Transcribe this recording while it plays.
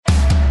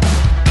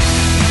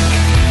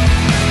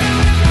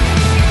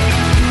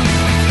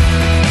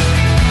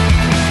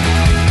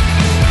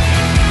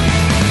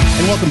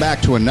Welcome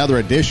back to another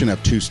edition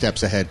of Two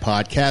Steps Ahead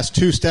Podcast.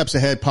 Two Steps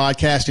Ahead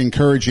Podcast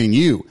encouraging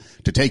you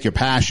to take your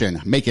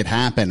passion, make it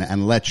happen,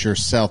 and let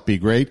yourself be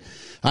great.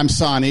 I'm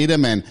Son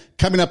Edom, and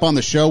coming up on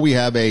the show, we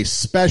have a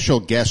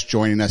special guest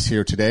joining us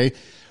here today.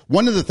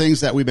 One of the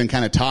things that we've been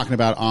kind of talking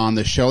about on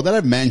the show that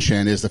I've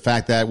mentioned is the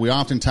fact that we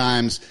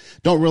oftentimes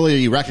don't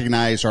really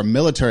recognize our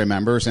military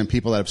members and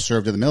people that have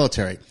served in the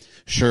military.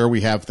 Sure,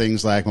 we have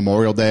things like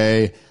Memorial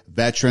Day,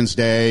 Veterans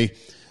Day,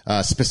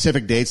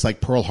 specific dates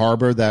like Pearl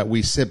Harbor that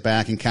we sit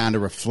back and kind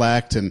of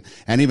reflect, and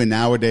even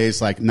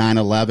nowadays like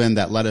 9/11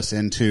 that led us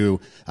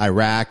into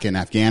Iraq and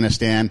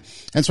Afghanistan.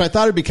 And so I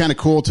thought it'd be kind of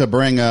cool to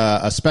bring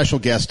a special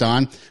guest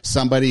on,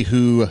 somebody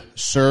who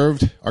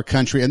served our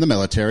country in the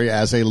military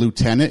as a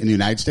lieutenant in the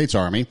United States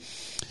Army,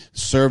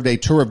 served a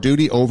tour of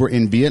duty over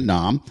in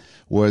Vietnam,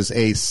 was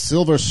a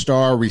Silver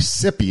Star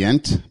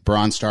recipient,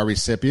 Bronze Star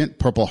recipient,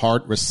 Purple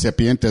Heart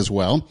recipient as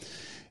well.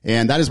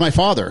 And that is my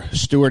father,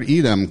 Stuart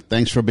Edom.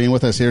 Thanks for being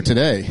with us here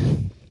today.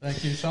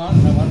 Thank you,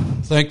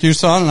 Son. Thank you,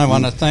 Son. And I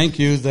want to thank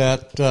you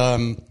that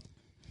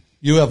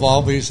you have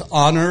always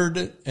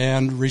honored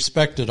and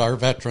respected our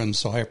veterans.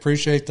 So I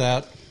appreciate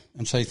that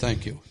and say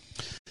thank you.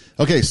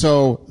 Okay,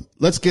 so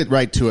let's get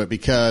right to it,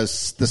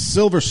 because the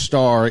Silver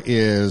Star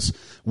is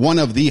one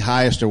of the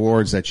highest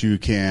awards that you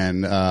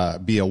can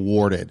be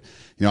awarded.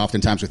 You know,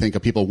 oftentimes we think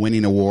of people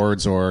winning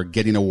awards or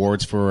getting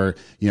awards for,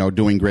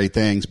 doing great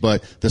things.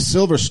 But the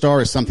Silver Star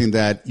is something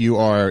that you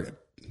are,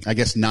 I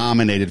guess,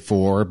 nominated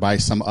for by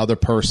some other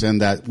person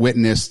that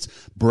witnessed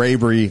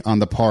bravery on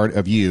the part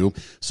of you.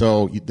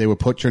 So they would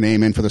put your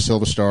name in for the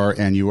Silver Star,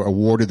 and you were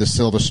awarded the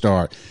Silver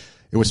Star.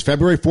 It was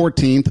February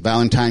 14th,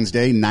 Valentine's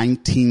Day,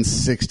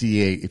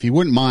 1968. If you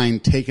wouldn't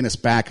mind taking us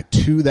back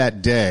to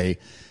that day,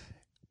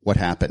 what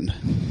happened?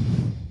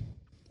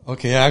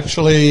 Okay,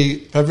 actually,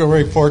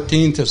 February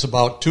 14th is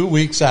about 2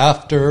 weeks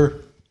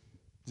after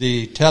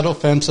the Tet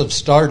Offensive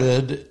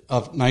started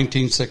of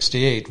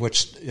 1968,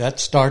 which that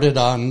started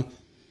on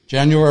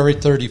January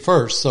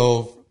 31st.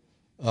 So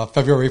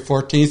February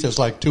 14th is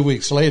like 2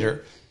 weeks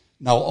later.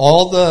 Now,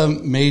 all the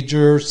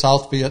major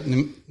South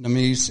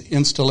Vietnamese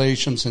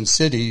installations and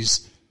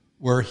cities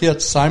were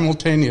hit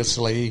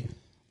simultaneously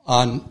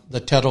on the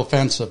Tet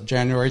Offensive,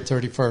 January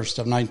 31st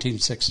of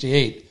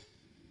 1968.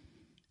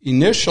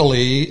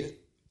 Initially,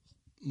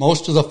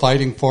 most of the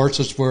fighting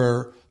forces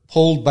were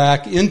pulled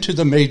back into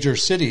the major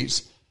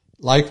cities.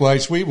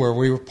 Likewise, we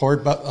were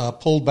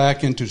pulled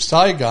back into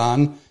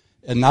Saigon,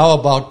 and now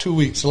about 2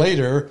 weeks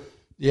later,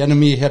 the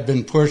enemy had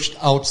been pushed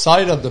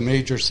outside of the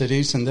major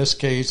cities, in this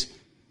case,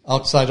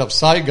 outside of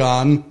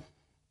Saigon,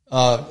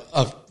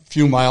 a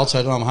few miles.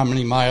 I don't know how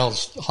many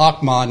miles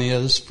Hoc Mon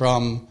is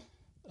from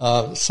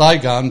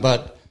Saigon,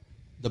 but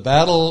the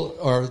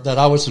battle that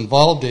I was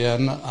involved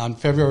in on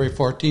February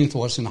 14th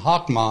was in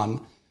Hoc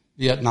Mon,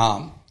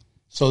 Vietnam.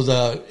 So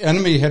the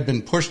enemy had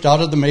been pushed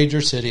out of the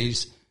major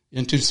cities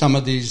into some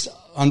of these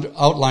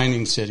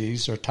outlining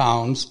cities or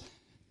towns.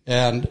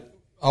 And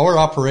our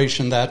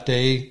operation that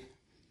day,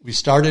 we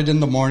started in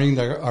the morning.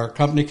 Our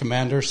company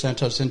commander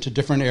sent us into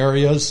different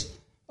areas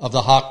of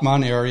the Hoc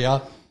Mon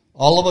area.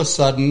 All of a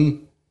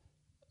sudden,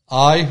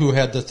 I, who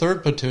had the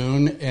 3rd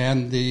platoon,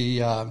 and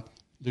the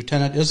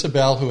Lieutenant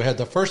Isabel, who had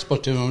the 1st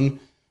platoon,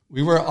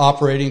 we were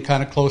operating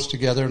kind of close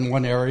together in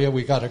one area.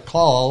 We got a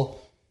call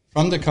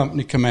from the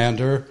company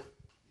commander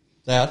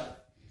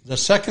that the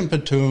 2nd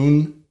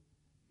platoon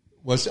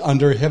was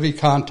under heavy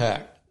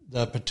contact.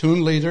 The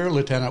platoon leader,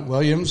 Lieutenant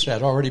Williams,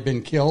 had already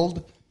been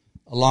killed,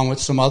 along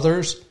with some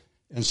others,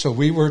 and so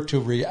we were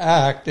to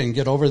react and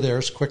get over there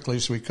as quickly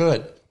as we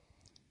could.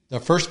 The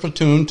 1st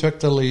platoon took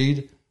the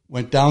lead,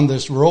 went down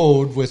this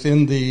road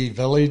within the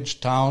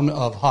village town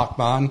of Hoc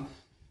Mon,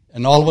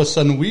 and all of a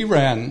sudden we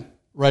ran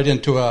right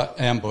into an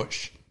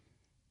ambush.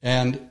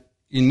 And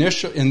in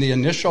the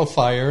initial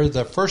fire,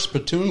 the 1st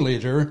platoon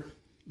leader,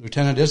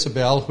 Lieutenant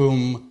Isabel,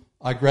 whom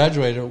I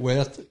graduated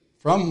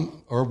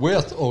from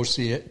OCS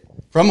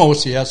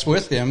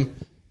with him,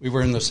 we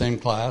were in the same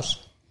class,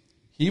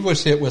 he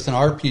was hit with an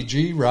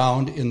RPG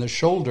round in the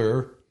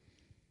shoulder,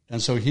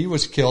 and so he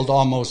was killed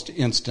almost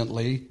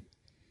instantly.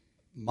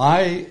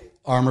 My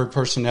armored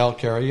personnel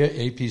carrier,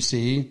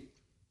 APC,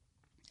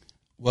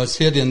 was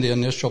hit in the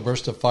initial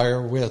burst of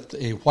fire with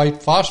a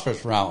white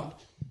phosphorus round.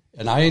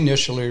 And I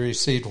initially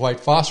received white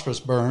phosphorus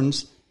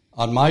burns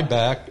on my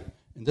back,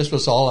 and this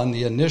was all on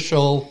the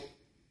initial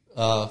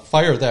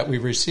fire that we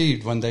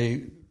received when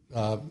they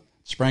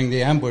sprang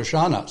the ambush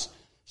on us.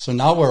 So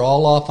now we're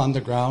all off on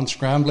the ground,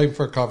 scrambling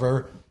for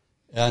cover,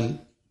 and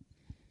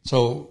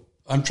so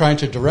I'm trying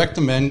to direct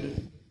the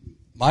men.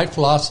 My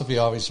philosophy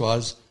always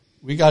was,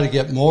 we got to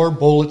get more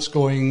bullets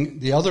going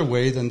the other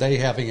way than they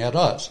having at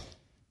us.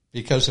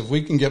 Because if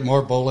we can get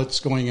more bullets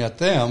going at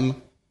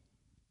them,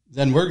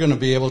 then we're going to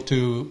be able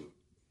to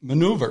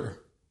maneuver.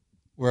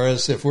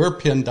 Whereas if we're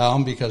pinned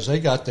down because they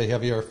got the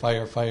heavier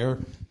fire,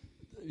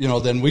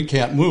 then we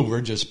can't move. We're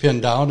just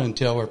pinned down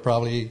until we're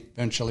probably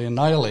eventually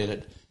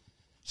annihilated.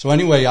 So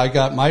anyway, I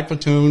got my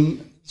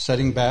platoon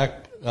setting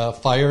back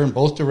fire in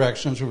both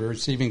directions. We were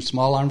receiving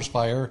small arms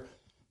fire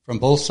from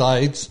both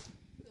sides.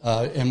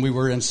 and we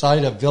were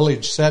inside a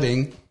village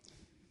setting.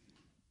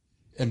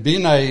 And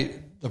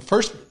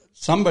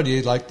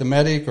somebody like the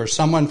medic or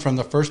someone from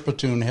the 1st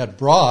Platoon had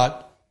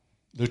brought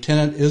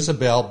Lieutenant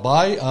Isabel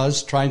by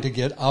us trying to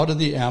get out of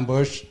the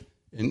ambush,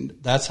 and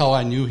that's how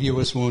I knew he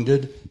was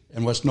wounded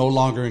and was no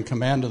longer in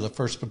command of the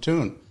 1st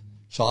Platoon.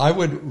 So I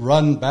would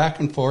run back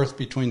and forth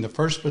between the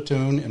 1st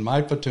Platoon and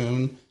my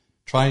platoon,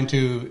 trying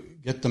to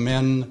get the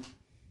men,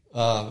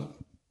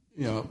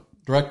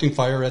 directing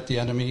fire at the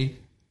enemy.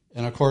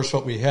 And of course,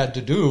 what we had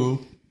to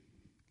do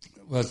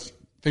was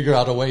figure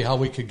out a way how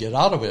we could get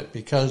out of it,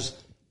 because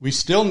we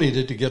still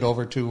needed to get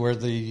over to where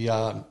the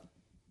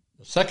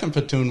 2nd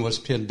Platoon was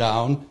pinned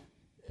down,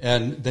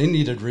 and they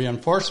needed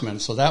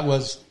reinforcements.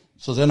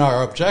 So then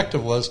our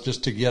objective was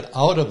just to get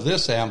out of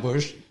this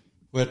ambush,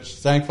 which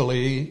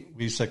thankfully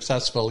we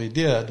successfully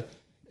did,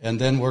 and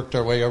then worked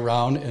our way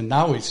around. And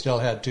now we still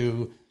had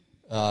to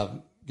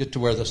get to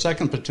where the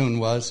 2nd Platoon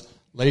was,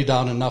 lay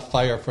down enough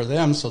fire for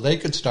them so they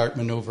could start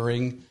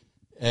maneuvering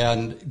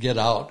and get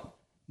out.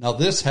 Now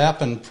this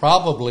happened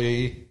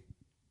probably,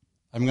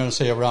 I'm going to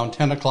say around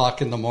 10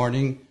 o'clock in the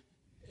morning,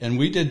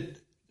 and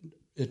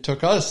it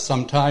took us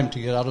some time to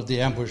get out of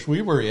the ambush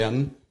we were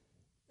in,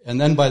 and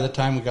then by the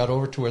time we got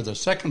over to where the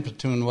 2nd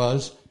Platoon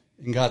was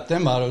and got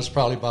them out, it was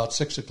probably about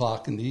 6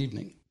 o'clock in the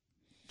evening.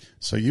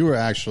 So you were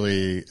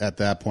actually, at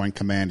that point,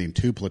 commanding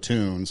 2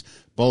 platoons,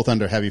 both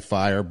under heavy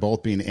fire,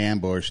 both being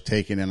ambushed,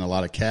 taking in a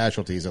lot of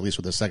casualties, at least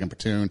with the 2nd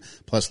Platoon,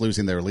 plus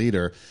losing their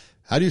leader.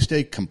 How do you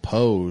stay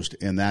composed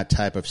in that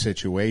type of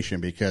situation?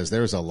 Because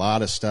there's a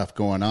lot of stuff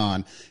going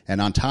on, and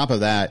on top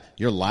of that,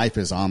 your life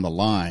is on the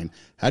line.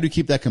 How do you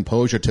keep that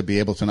composure to be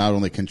able to not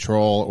only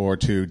control or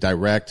to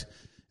direct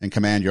and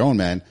command your own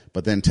men,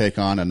 but then take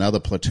on another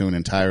platoon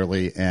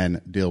entirely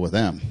and deal with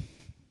them?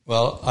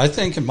 Well, I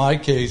think in my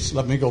case,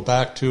 let me go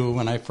back to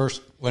when I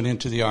first went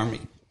into the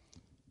Army.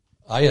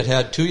 I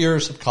had 2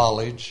 years of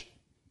college,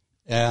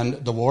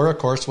 and the war, of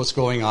course, was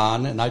going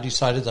on, and I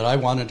decided that I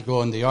wanted to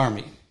go in the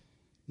Army.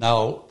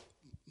 Now,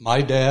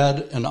 my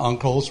dad and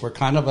uncles were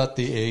kind of at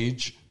the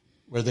age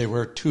where they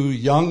were too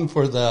young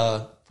for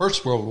the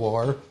First World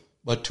War,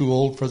 but too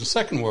old for the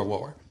Second World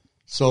War.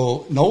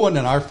 So no one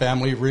in our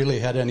family really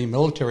had any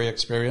military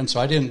experience. So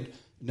I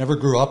never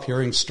grew up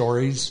hearing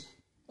stories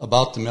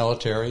about the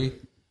military,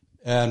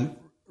 and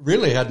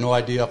really had no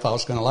idea if I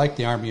was going to like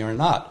the Army or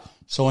not.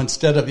 So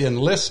instead of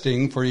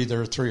enlisting for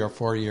either 3 or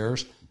 4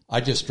 years,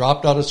 I just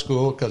dropped out of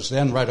school, because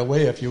then right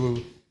away, if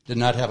you did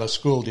not have a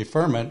school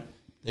deferment,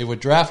 they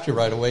would draft you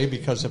right away,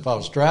 because if I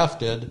was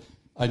drafted,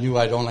 I knew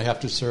I'd only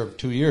have to serve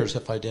 2 years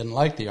if I didn't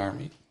like the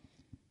Army.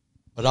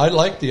 But I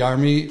liked the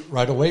Army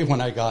right away when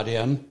I got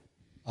in.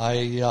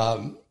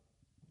 I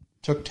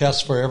took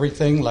tests for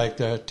everything. Like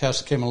the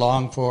test came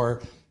along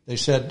they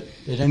said,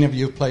 did any of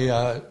you play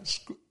an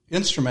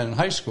instrument in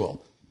high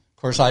school?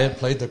 Of course, I had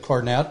played the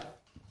cornet.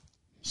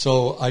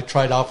 So I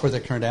tried out for the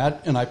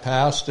cornet, and I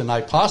passed, and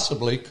I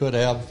possibly could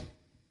have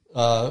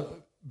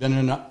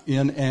been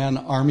in an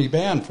Army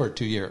band for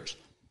 2 years.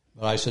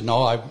 But I said,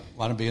 no, I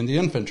want to be in the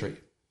infantry.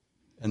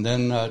 And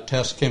then a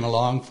test came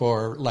along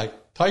for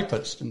like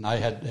typist, and I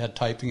had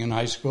typing in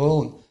high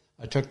school, and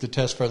I took the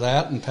test for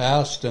that and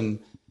passed, and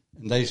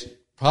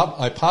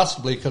I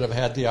possibly could have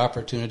had the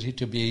opportunity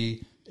to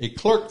be a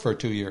clerk for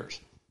 2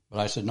 years. But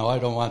I said, no, I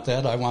don't want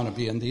that. I want to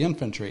be in the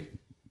infantry.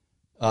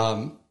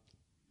 My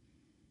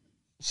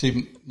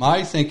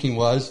thinking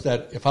was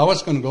that if I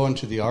was going to go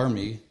into the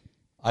Army,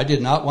 I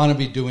did not want to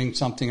be doing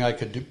something I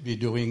could be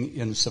doing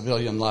in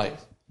civilian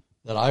life,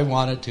 that I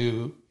wanted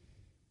to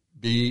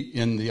be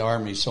in the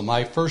Army. So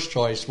my first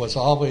choice was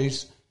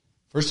always,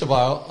 first of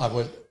all,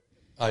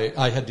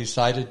 I had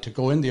decided to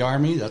go in the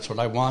Army. That's what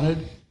I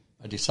wanted.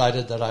 I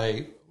decided that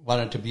I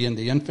wanted to be in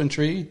the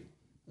infantry.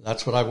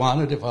 That's what I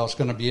wanted if I was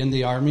going to be in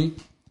the Army.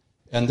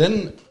 And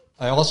then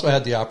I also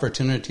had the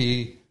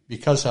opportunity,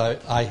 because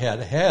I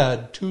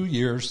had 2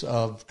 years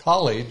of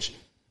college,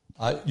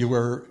 you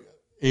were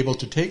able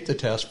to take the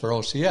test for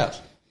OCS.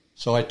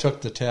 So I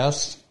took the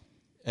test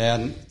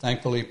and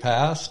thankfully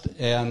passed,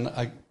 and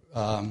I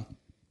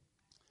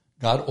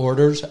got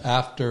orders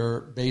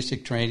after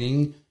basic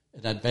training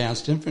and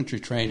advanced infantry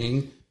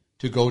training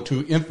to go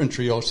to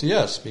infantry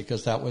OCS,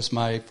 because that was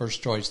my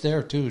first choice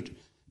there too.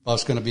 If I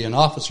was going to be an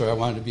officer, I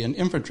wanted to be an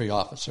infantry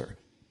officer.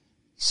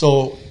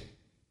 So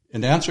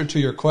in answer to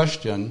your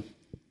question,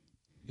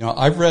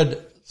 I've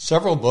read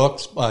several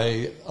books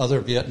by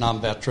other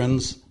Vietnam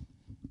veterans,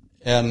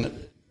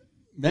 and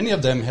many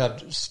of them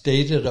have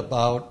stated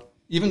about,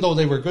 even though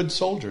they were good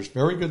soldiers,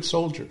 very good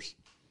soldiers,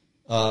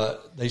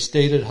 they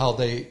stated how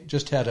they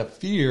just had a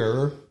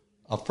fear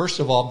of, first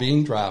of all,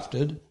 being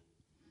drafted.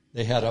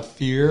 They had a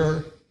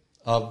fear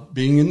of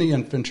being in the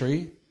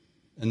infantry,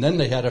 and then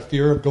they had a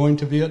fear of going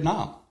to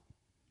Vietnam.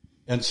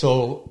 And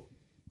so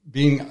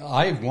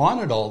I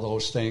wanted all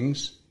those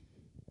things.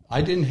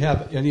 I didn't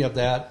have any of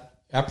that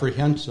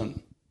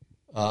apprehension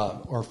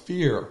or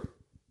fear.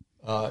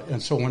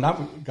 And so when I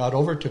got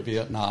over to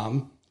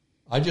Vietnam,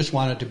 I just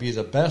wanted to be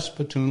the best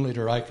platoon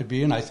leader I could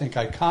be, and I think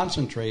I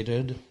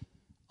concentrated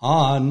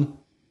on,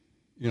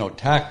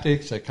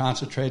 tactics. I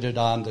concentrated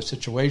on the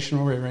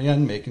situation we were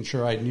in, making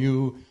sure I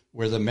knew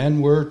where the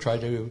men were,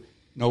 tried to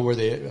know where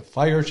the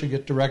fire should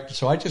get directed.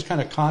 So I just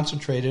kind of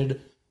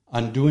concentrated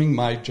on doing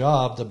my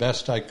job the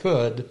best I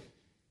could.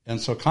 And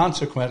so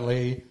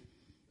consequently,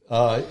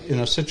 in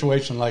a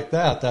situation like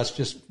that,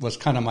 was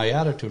kind of my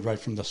attitude right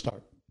from the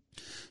start.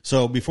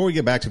 So before we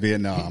get back to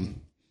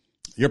Vietnam,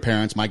 your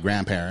parents, my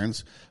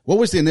grandparents, what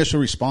was the initial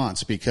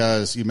response?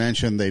 Because you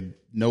mentioned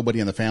nobody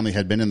in the family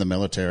had been in the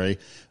military.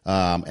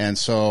 And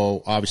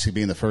so obviously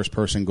being the first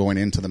person going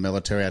into the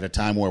military at a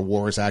time where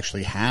war is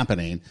actually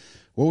happening,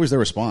 what was their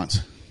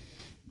response?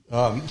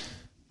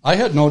 I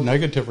had no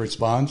negative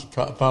response,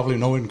 probably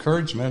no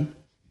encouragement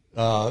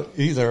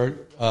either.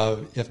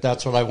 If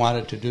that's what I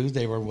wanted to do,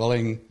 they were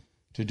willing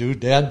to do.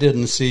 Dad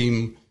didn't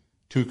seem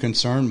too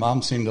concerned.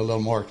 Mom seemed a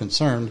little more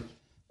concerned.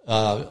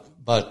 They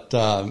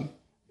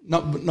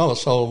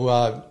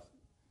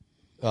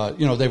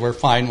were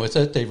fine with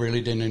it. They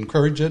really didn't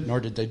encourage it, nor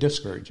did they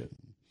discourage it.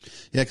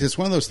 Yeah, because it's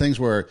one of those things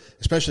where,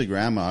 especially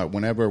Grandma,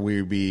 whenever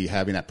we'd be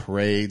having at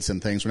parades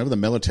and things, whenever the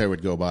military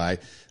would go by,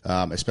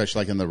 especially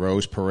like in the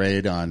Rose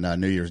Parade on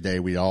New Year's Day,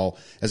 we'd all,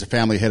 as a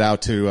family, head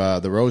out to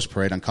the Rose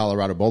Parade on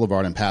Colorado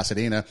Boulevard in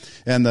Pasadena,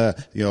 and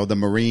the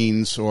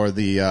Marines or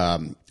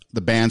the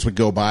bands would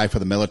go by for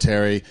the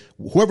military.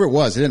 Whoever it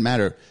was, it didn't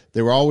matter.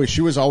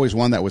 She was always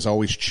one that was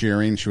always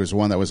cheering. She was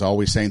one that was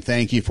always saying,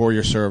 thank you for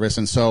your service.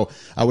 And so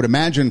I would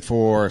imagine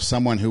for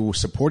someone who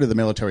supported the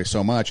military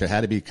so much, it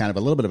had to be kind of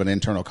a little bit of an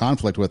internal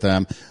conflict with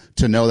them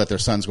to know that their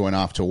son's going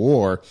off to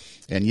war,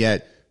 and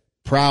yet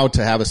proud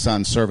to have a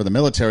son serve in the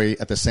military.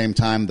 At the same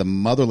time, the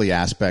motherly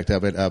aspect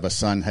of it, of a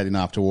son heading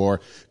off to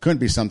war, couldn't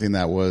be something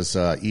that was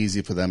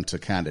easy for them to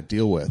kind of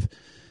deal with.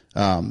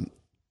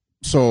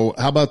 So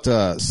how about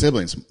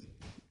siblings?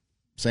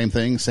 Same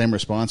thing, same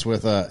response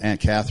with Aunt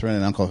Catherine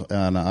and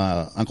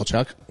Uncle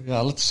Chuck?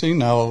 Yeah, let's see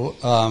now.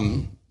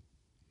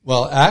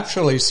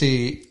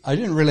 Actually, I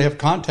didn't really have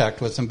contact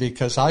with them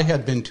because I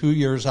had been 2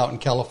 years out in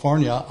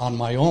California on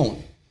my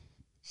own.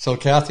 So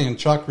Kathy and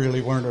Chuck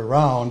really weren't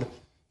around.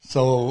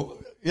 So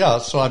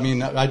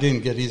I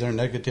didn't get either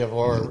negative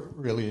or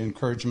really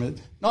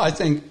encouragement. No, I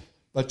think,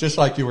 but just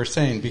like you were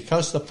saying,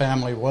 because the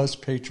family was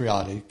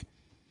patriotic,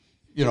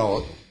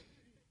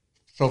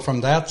 so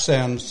from that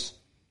sense,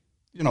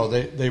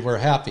 they were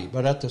happy,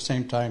 but at the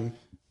same time,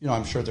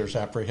 I'm sure there's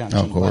apprehension.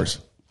 Of course.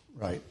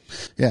 Right.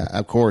 Yeah,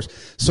 of course.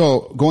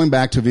 So going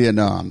back to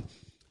Vietnam,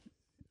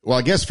 well,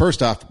 I guess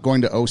first off,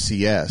 going to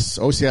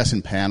OCS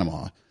in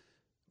Panama,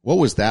 what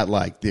was that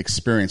like, the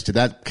experience? Did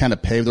that kind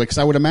of pave the way? Because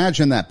I would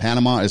imagine that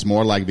Panama is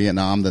more like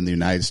Vietnam than the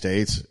United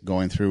States,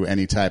 going through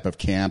any type of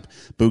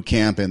boot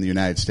camp in the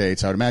United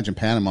States. I would imagine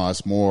Panama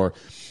is more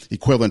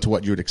equivalent to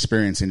what you would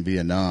experience in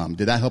Vietnam.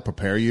 Did that help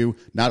prepare you,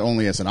 not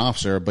only as an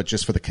officer, but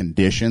just for the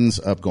conditions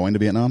of going to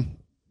Vietnam?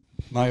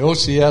 My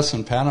OCS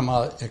in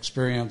Panama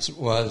experience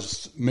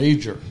was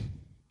major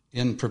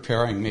in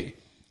preparing me.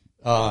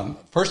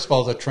 First of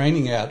all, the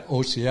training at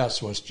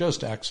OCS was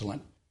just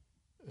excellent.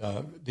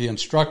 The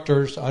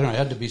instructors, it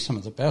had to be some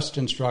of the best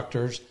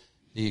instructors.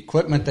 The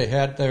equipment they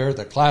had there,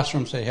 the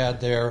classrooms they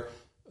had there,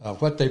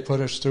 what they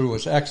put us through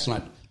was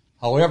excellent.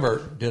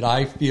 However, did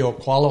I feel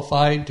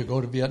qualified to go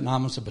to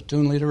Vietnam as a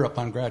platoon leader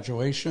upon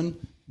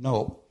graduation?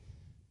 No.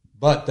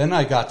 But then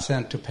I got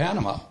sent to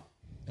Panama.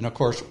 And of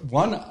course,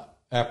 one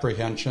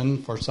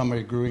apprehension for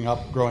somebody growing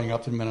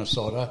up in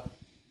Minnesota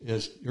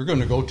is you're going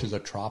to go to the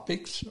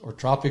tropics or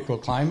tropical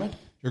climate.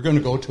 You're going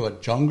to go to a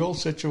jungle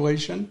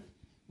situation.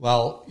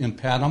 Well, in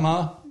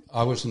Panama,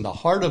 I was in the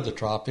heart of the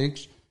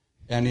tropics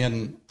and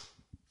in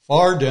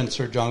far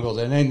denser jungle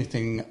than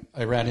anything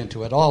I ran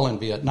into at all in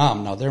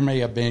Vietnam. Now, there may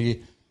have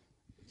been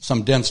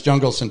some dense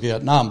jungles in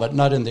Vietnam, but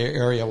not in the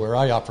area where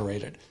I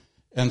operated.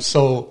 And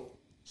so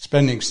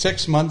spending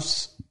 6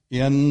 months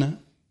in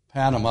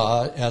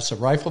Panama as a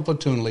rifle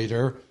platoon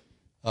leader,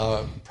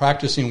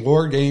 practicing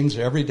war games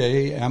every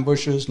day,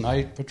 ambushes,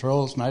 night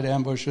patrols, night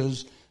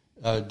ambushes,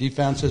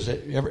 defenses,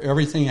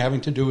 everything having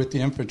to do with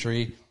the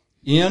infantry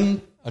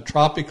in a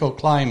tropical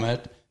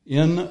climate,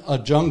 in a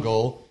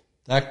jungle,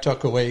 that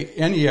took away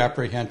any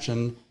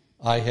apprehension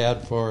I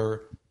had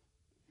for,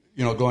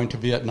 going to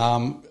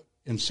Vietnam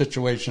in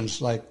situations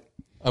like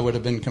I would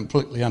have been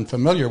completely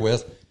unfamiliar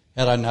with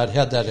had I not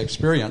had that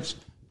experience.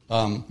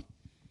 I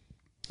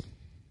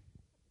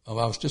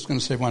was just going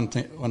to say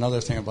one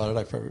other thing about it.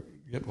 I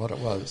forget what it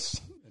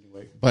was.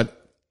 Anyway,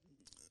 but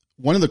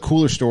one of the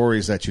cooler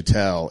stories that you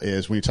tell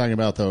is when you're talking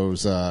about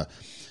those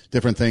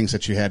different things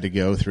that you had to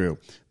go through.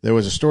 There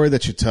was a story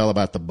that you tell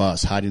about the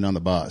bus, hiding on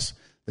the bus.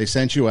 They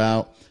sent you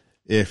out.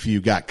 If you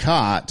got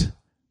caught,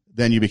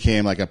 then you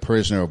became like a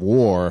prisoner of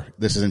war.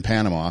 This is in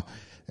Panama.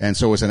 And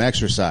so it was an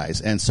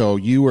exercise. And so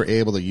you were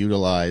able to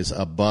utilize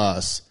a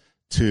bus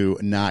to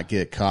not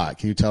get caught.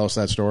 Can you tell us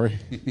that story?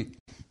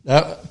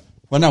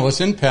 When I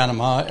was in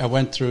Panama, I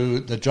went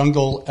through the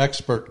jungle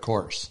expert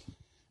course.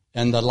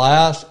 And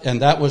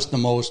that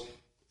was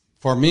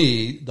for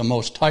me, the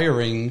most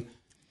tiring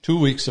 2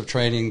 weeks of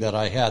training that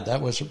I had.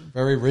 That was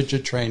very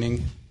rigid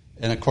training.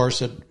 And of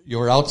course, you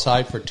were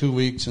outside for 2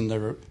 weeks in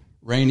the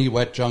rainy,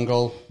 wet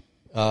jungle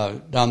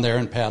down there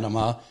in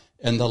Panama.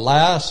 And the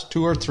last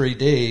 2 or 3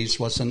 days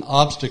was an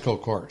obstacle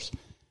course.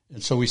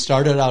 And so we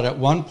started out at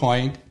one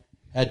point,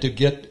 had to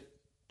get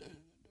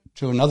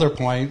to another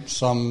point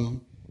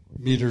some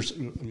meters,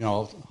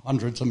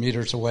 hundreds of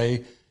meters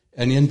away.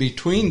 And in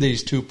between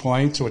these 2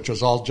 points, which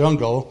was all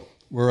jungle,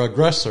 were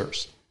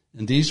aggressors.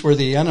 And these were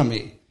the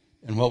enemy.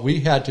 And what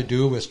we had to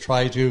do was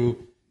try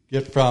to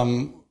get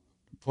from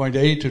point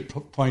A to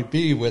point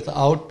B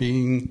without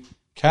being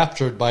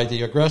captured by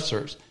the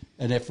aggressors.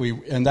 And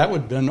that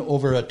would have been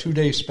over a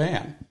 2-day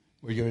span,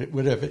 where you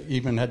would have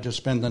even had to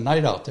spend the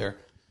night out there.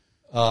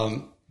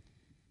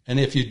 And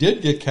if you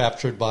did get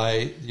captured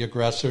by the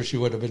aggressors, you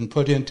would have been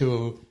put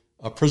into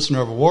a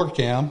prisoner of war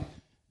camp.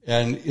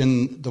 And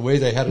in the way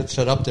they had it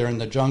set up there in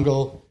the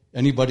jungle,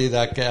 anybody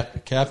that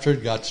got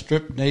captured got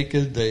stripped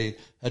naked. They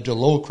had to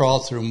low crawl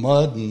through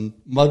mud and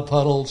mud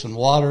puddles and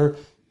water.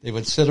 They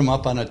would sit them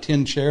up on a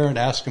tin chair and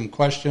ask them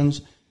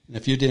questions. And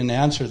if you didn't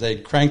answer,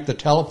 they'd crank the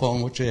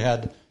telephone, which they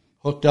had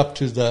hooked up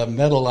to the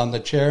metal on the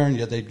chair, and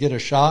they'd get a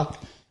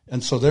shock.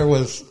 And so there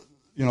was,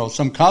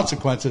 some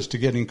consequences to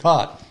getting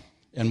caught.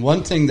 And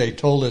one thing they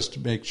told us to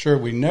make sure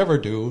we never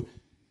do,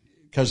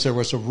 because there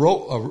was a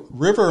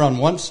river on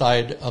one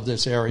side of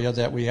this area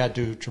that we had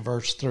to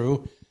traverse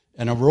through,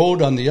 and a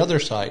road on the other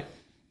side.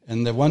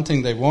 And the one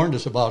thing they warned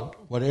us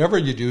about, whatever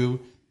you do,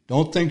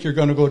 don't think you're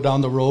going to go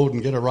down the road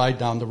and get a ride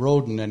down the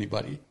road in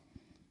anybody.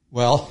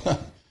 Well,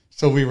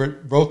 so we were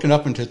broken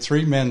up into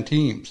 3-man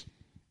teams.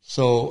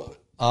 So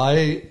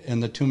I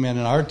and the 2 men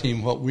in our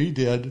team, what we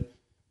did,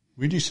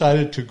 we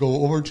decided to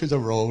go over to the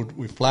road.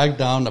 We flagged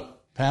down a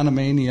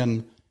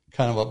Panamanian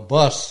kind of a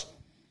bus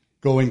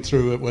going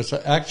through. It was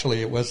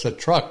a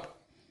truck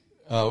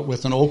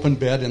with an open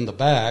bed in the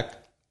back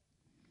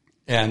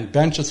and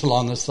benches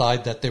along the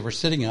side that they were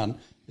sitting on.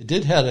 It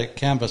did have a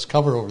canvas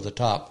cover over the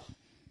top.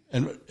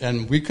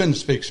 And we couldn't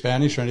speak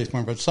Spanish or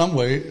anything, but some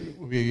way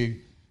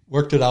we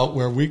worked it out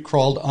where we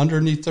crawled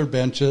underneath their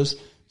benches.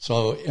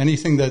 So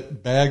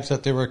bags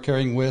that they were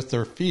carrying with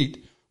their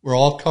feet were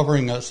all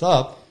covering us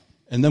up.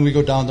 And then we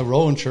go down the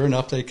road, and sure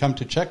enough, they come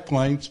to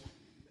checkpoints.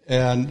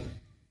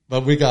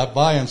 But we got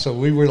by, and so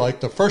we were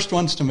like the first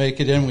ones to make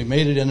it in. We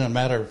made it in a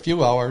matter of a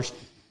few hours.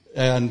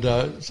 And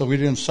so we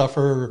didn't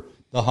suffer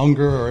the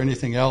hunger or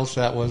anything else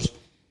that was,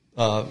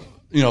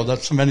 that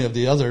so many of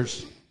the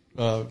others.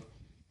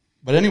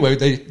 But anyway,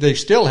 they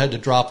still had to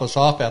drop us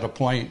off at a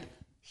point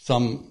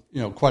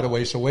quite a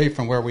ways away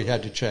from where we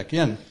had to check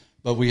in.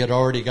 But we had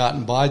already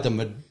gotten by the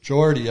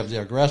majority of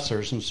the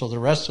aggressors, and so the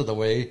rest of the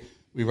way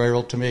we were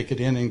able to make it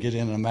in and get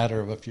in a matter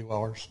of a few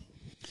hours.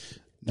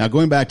 Now,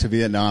 going back to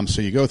Vietnam,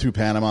 so you go through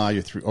Panama,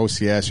 you're through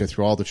OCS, you're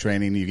through all the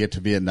training, you get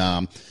to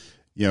Vietnam.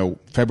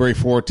 February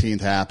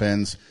 14th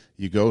happens,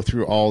 you go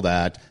through all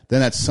that.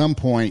 Then at some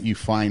point you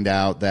find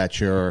out that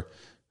you're,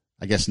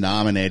 I guess,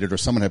 nominated or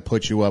someone had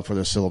put you up for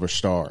the Silver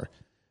Star.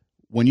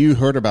 When you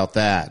heard about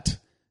that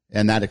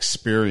and that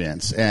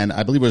experience, and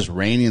I believe it was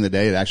raining the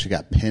day that actually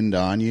got pinned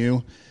on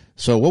you.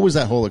 So what was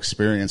that whole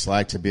experience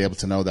like to be able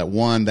to know that,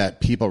 one,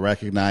 that people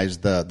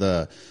recognized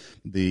the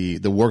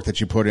work that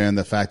you put in,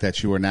 the fact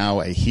that you are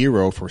now a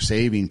hero for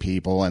saving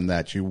people and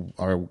that you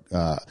are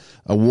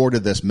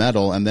awarded this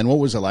medal, and then what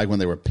was it like when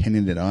they were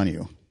pinning it on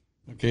you?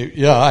 Okay,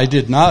 yeah, I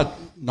did not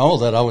know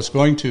that I was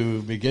going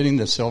to be getting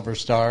the Silver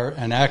Star,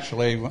 and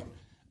actually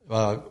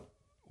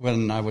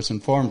when I was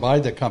informed by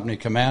the company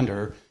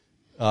commander,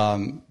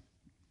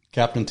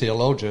 Captain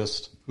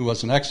Theologist, who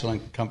was an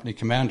excellent company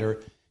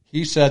commander,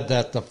 he said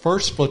that the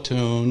first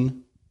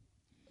platoon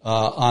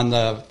on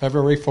the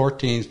February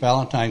 14th,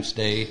 Valentine's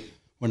Day,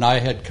 when I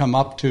had come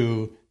up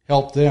to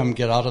help them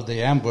get out of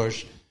the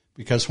ambush,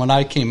 because when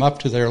I came up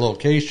to their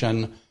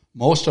location,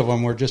 most of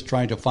them were just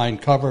trying to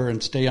find cover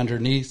and stay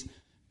underneath.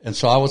 And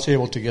so I was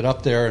able to get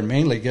up there and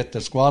mainly get the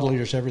squad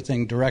leaders,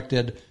 everything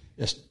directed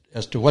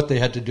as to what they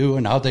had to do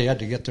and how they had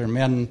to get their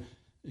men,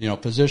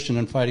 positioned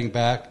and fighting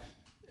back.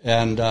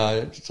 And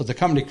so the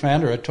company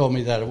commander had told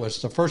me that it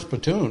was the first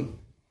platoon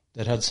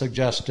that had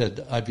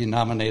suggested I be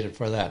nominated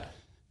for that.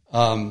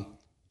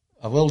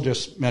 I will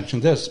just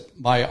mention this.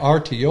 My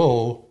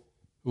RTO,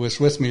 who was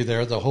with me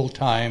there the whole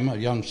time, a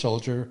young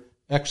soldier,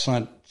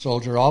 excellent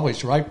soldier,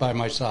 always right by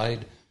my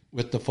side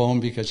with the phone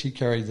because he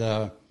carried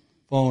the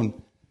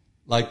phone.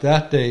 Like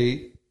that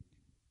day,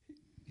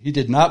 he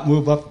did not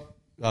move up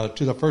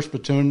to the first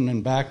platoon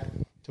and back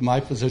to my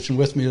position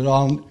with me at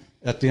all.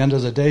 At the end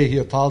of the day, he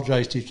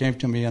apologized. He came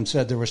to me and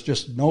said there was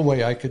just no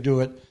way I could do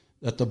it,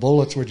 that the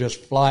bullets were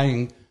just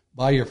flying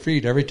by your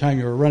feet every time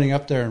you were running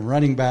up there and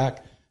running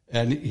back,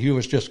 and he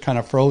was just kind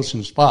of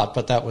frozen spot,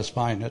 but that was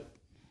fine.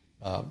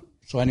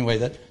 So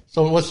anyway,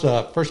 so it was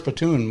the first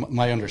platoon,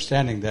 my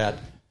understanding, that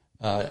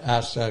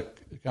asked the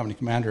company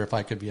commander if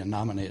I could be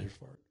nominated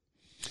for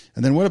it.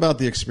 And then what about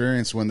the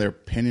experience when they're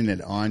pinning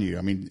it on you?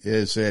 I mean,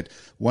 is it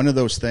one of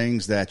those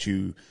things that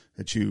you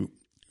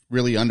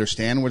really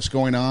understand what's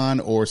going on,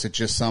 or is it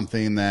just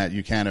something that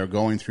you kind of are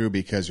going through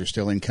because you're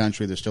still in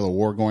country, there's still a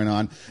war going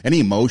on? Any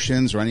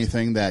emotions or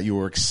anything that you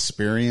were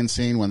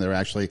experiencing when they're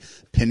actually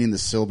pinning the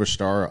Silver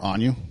Star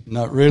on you?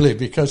 Not really,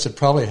 because it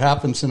probably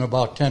happens in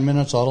about 10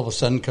 minutes all of a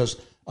sudden, because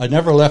I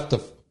never left the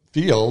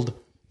field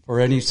for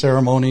any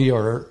ceremony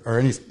or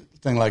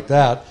anything like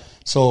that.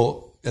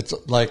 So it's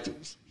like,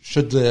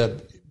 should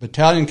the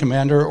battalion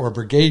commander or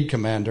brigade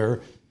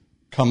commander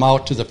come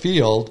out to the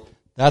field,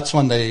 that's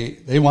when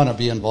they want to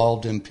be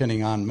involved in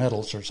pinning on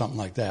medals or something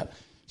like that.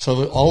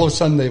 So all of a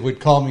sudden they would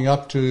call me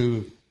up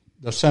to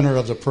the center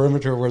of the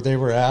perimeter where they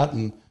were at,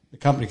 and the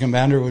company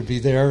commander would be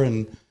there,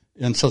 and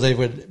so they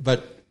would.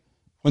 But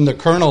when the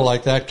colonel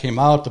like that came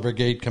out, the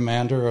brigade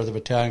commander or the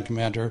battalion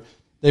commander,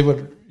 they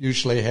would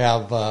usually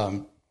have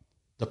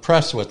the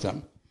press with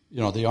them,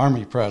 the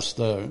Army press,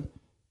 the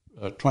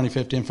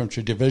 25th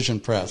Infantry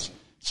Division press.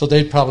 So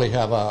they'd probably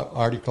have an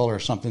article or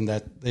something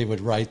that they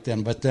would write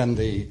then, but then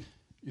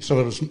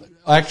so it was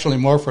actually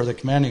more for the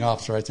commanding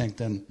officer, I think,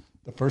 than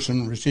the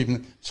person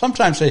receiving.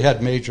 Sometimes they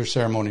had major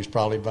ceremonies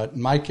probably, but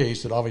in my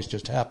case, it always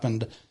just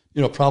happened,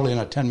 probably in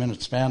a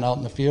 10-minute span out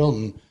in the field,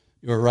 and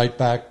you were right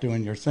back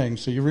doing your thing.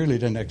 So you really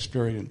didn't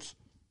experience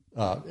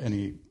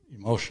any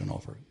emotion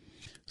over it.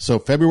 So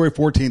February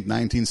 14th,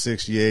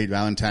 1968,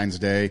 Valentine's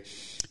Day,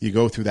 you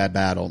go through that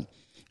battle.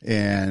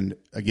 And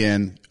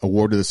again,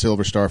 awarded the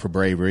Silver Star for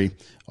bravery.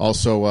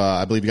 Also,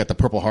 I believe you got the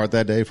Purple Heart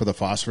that day for the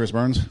phosphorus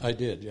burns. I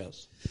did,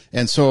 yes.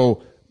 And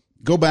so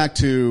go back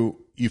to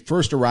you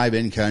first arrive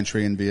in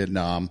country in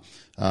Vietnam,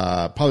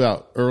 probably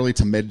about early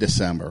to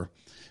mid-December.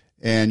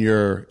 And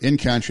you're in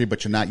country,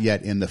 but you're not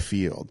yet in the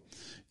field.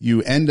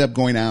 You end up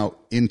going out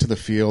into the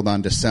field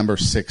on December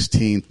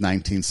 16th,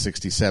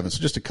 1967.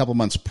 So just a couple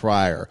months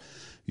prior.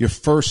 Your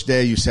first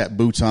day you set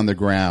boots on the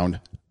ground.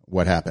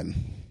 What happened?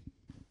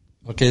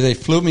 Okay, they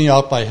flew me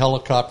out by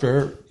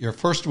helicopter. Your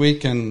first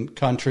week in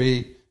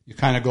country, you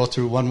kind of go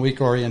through 1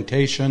 week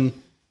orientation.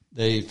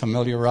 They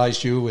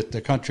familiarize you with the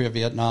country of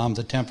Vietnam,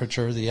 the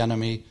temperature, the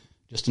enemy,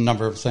 just a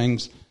number of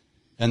things.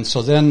 And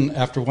so then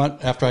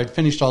after I'd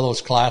finished all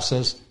those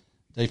classes,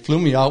 they flew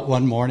me out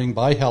one morning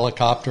by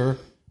helicopter.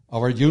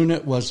 Our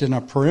unit was in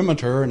a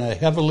perimeter in a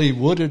heavily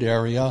wooded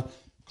area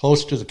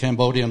close to the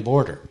Cambodian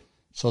border.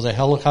 So the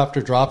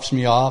helicopter drops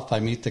me off. I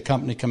meet the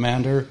company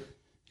commander.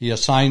 He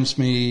assigns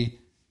me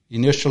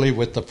initially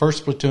with the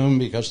 1st platoon,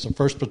 because the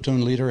 1st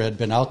platoon leader had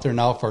been out there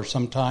now for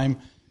some time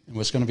and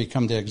was going to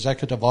become the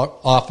executive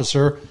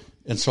officer,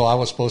 and so I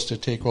was supposed to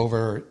take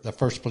over the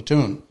 1st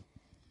platoon.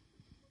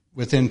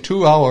 Within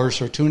 2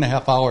 hours or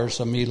 2.5 hours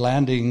of me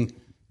landing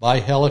by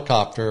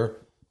helicopter,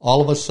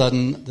 all of a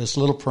sudden this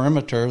little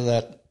perimeter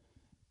that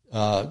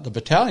the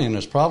battalion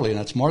is probably,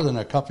 and it's more than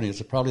a company,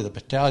 it's probably the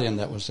battalion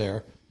that was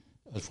there,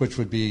 which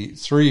would be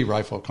 3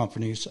 rifle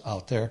companies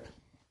out there,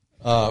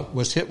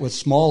 was hit with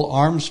small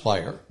arms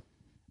fire.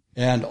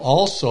 And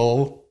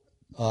also,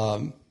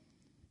 an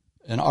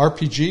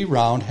RPG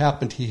round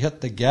happened to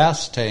hit the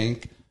gas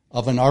tank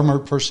of an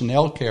armored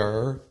personnel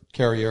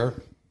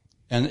carrier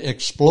and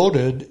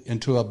exploded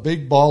into a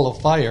big ball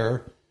of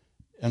fire.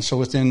 And so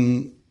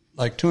within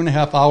like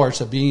 2.5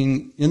 hours of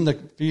being in the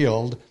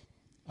field,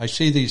 I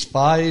see these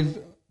 4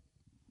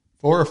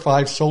 or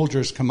 5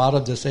 soldiers come out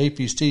of this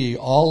APC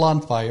all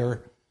on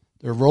fire.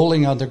 They're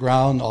rolling on the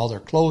ground. All their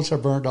clothes are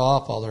burnt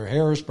off. All their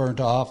hair is burnt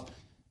off.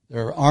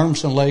 Their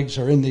arms and legs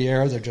are in the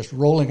air. They're just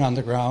rolling on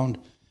the ground.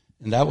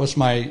 And that was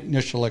my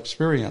initial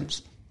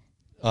experience.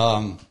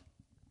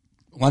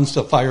 Once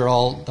the fire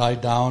all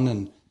died down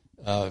and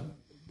the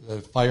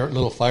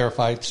little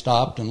firefight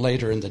stopped, and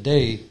later in the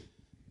day,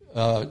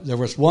 there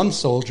was one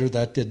soldier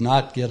that did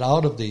not get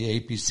out of the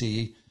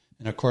APC.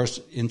 And, of course,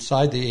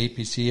 inside the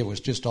APC, it was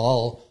just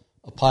all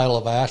a pile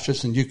of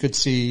ashes, and you could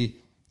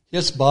see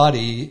his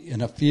body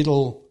in a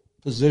fetal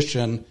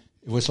position.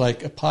 It was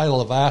like a pile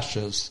of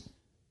ashes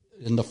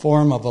in the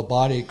form of a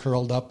body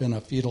curled up in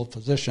a fetal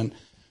position.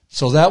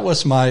 So that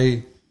was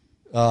my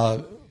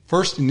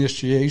first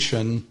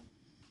initiation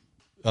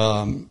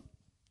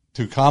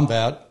to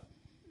combat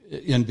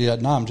in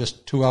Vietnam,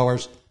 just 2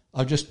 hours.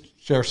 I'll just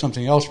share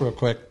something else real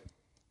quick.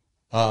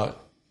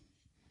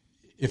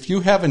 If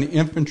you have an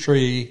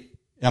infantry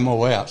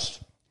MOS,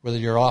 whether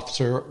you're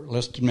officer,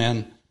 enlisted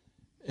man,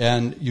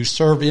 and you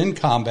serve in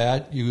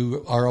combat,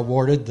 you are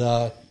awarded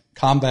the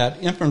Combat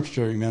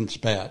Infantryman's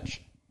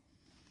Badge.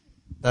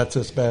 That's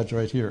this badge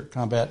right here,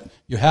 combat.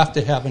 You have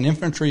to have an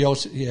infantry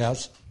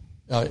OCS,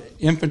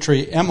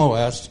 infantry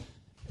MOS,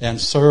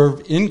 and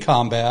serve in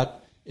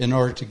combat in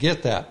order to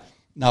get that.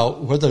 Now,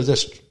 whether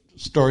this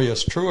story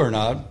is true or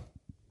not,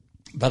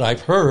 but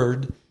I've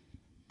heard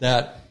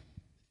that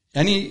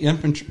any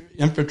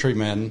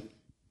infantryman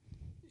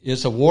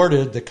is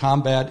awarded the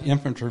Combat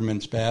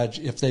Infantryman's Badge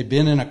if they've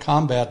been in a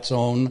combat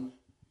zone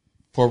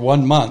for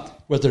 1 month,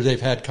 whether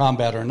they've had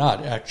combat or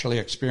not, actually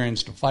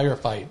experienced a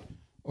firefight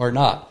or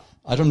not.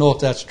 I don't know if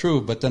that's true,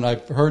 but then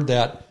I've heard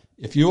that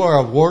if you are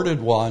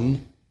awarded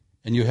one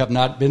and you have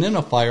not been in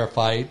a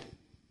firefight,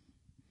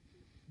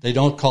 they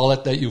don't call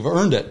it that you've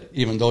earned it,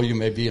 even though you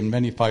may be in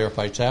many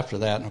firefights after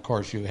that, and of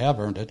course you have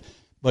earned it.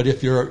 But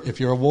if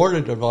you're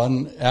awarded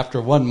one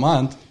after 1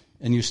 month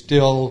and you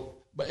still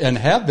and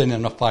have been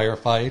in a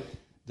firefight,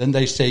 then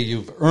they say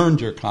you've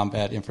earned your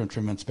combat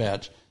infantryman's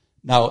badge.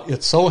 Now,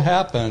 it so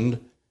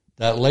happened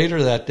that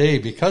later that day,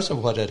 because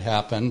of what had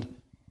happened,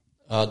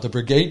 the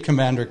brigade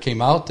commander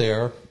came out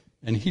there,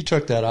 and he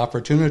took that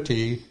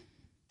opportunity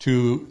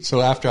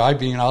so after I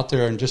being out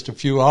there in just a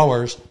few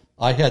hours,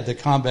 I had the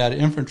combat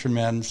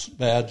infantryman's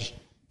badge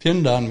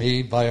pinned on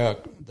me by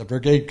the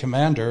brigade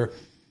commander,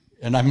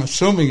 and I'm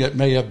assuming it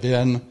may have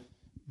been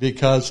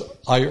because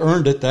I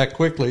earned it that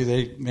quickly.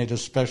 They made a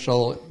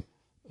special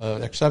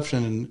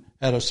exception and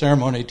had a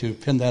ceremony to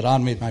pin that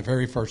on me my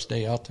very first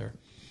day out there.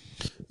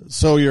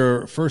 So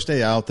your first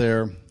day out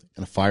there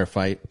in a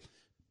firefight,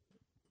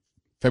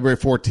 February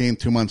 14th,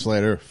 2 months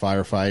later,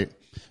 firefight.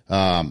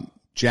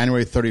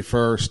 January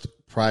 31st,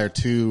 prior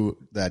to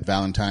that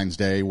Valentine's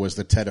Day, was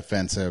the Tet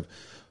Offensive.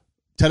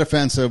 Tet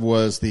Offensive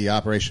was the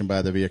operation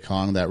by the Viet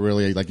Cong that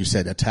really, like you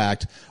said,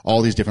 attacked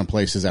all these different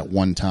places at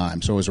one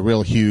time. So it was a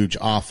real huge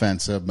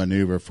offensive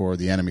maneuver for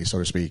the enemy, so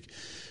to speak.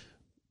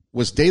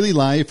 Was daily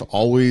life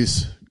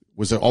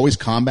was there always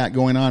combat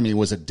going on? I mean,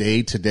 was it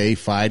day-to-day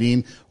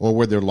fighting, or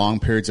were there long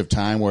periods of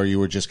time where you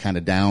were just kind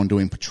of down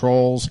doing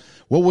patrols?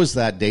 What was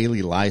that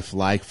daily life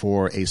like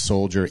for a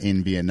soldier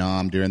in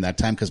Vietnam during that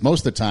time? Because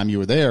most of the time you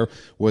were there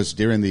was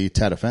during the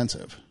Tet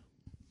Offensive.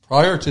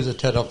 Prior to the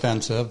Tet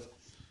Offensive,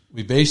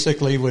 we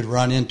basically would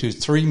run into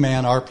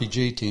 3-man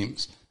RPG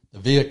teams. The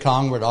Viet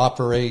Cong would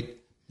operate,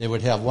 they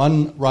would have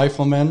one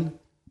rifleman,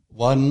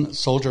 one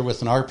soldier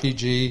with an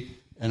RPG,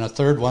 and a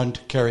third one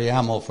to carry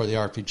ammo for the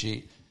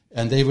RPG.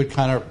 And they would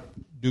kind of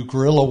do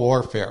guerrilla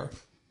warfare,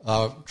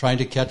 trying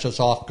to catch us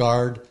off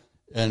guard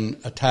and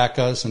attack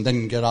us and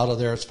then get out of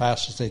there as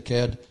fast as they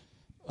could.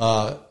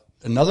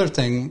 Another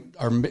thing,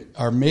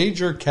 our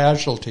major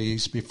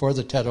casualties before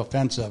the Tet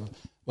Offensive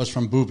was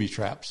from booby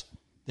traps.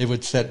 They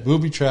would set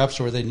booby traps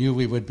where they knew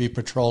we would be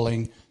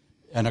patrolling,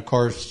 and of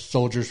course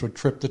soldiers would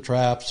trip the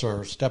traps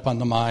or step on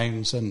the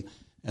mines, and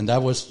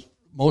that was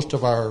most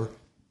of our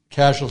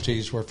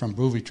casualties were from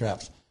booby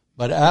traps.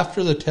 But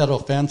after the Tet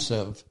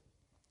Offensive,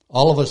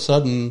 all of a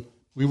sudden,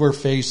 we were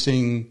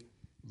facing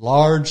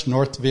large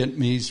North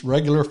Vietnamese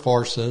regular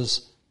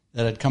forces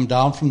that had come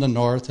down from the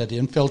north, had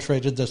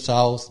infiltrated the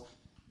south.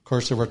 Of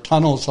course, there were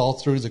tunnels all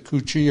through the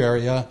Cu Chi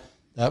area,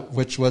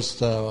 which was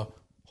the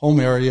home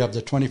area of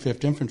the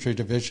 25th Infantry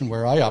Division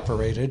where I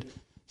operated.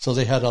 So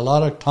they had a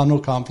lot of tunnel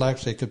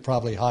complex they could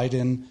probably hide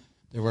in.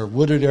 There were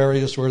wooded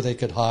areas where they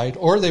could hide,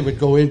 or they would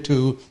go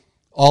into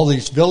all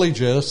these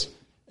villages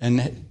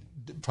and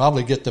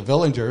probably get the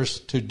villagers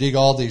to dig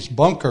all these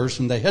bunkers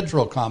in the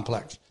hedgerow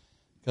complex.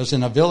 Because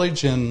in a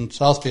village in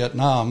South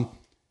Vietnam,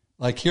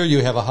 like here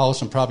you have a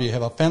house and probably you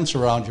have a fence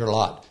around your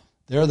lot.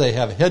 There they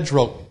have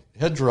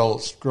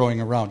hedgerows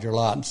growing around your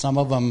lot, and some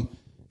of them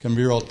can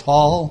be real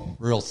tall,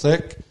 real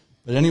thick.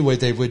 But anyway,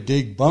 they would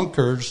dig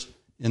bunkers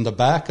in the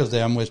back of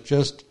them with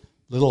just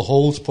little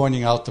holes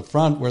pointing out the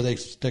front where they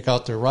stick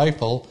out their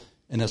rifle,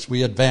 and as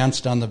we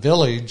advanced on the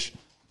village,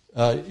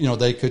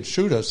 they could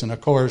shoot us. And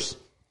of course,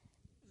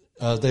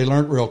 they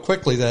learned real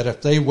quickly that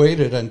if they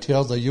waited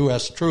until the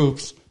U.S.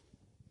 troops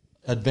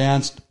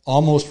advanced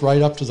almost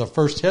right up to the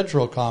first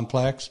hedgerow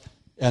complex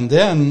and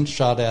then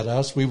shot at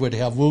us, we would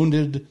have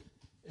wounded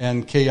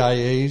and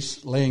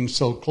KIAs laying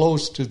so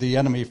close to the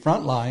enemy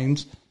front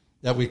lines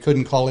that we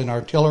couldn't call in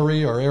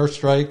artillery or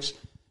airstrikes.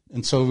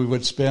 And so we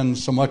would spend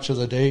so much of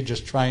the day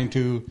just trying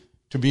to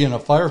be in a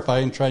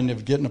firefight and trying to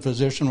get in a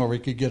position where we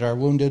could get our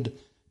wounded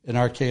and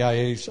our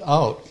KIAs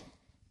out.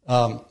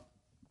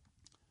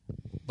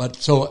 But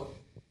so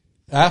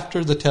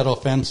after the Tet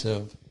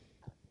Offensive,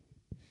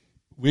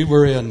 we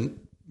were in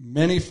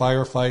many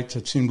firefights,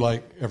 it seemed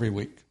like, every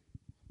week.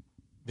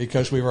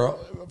 Because we were,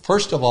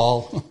 first of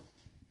all,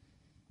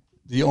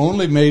 the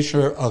only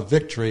measure of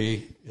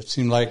victory, it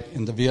seemed like,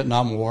 in the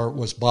Vietnam War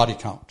was body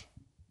count.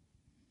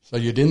 So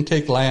you didn't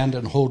take land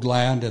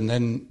and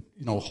then,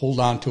 hold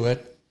on to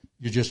it.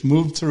 You just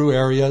moved through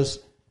areas,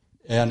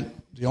 and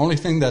the only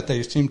thing that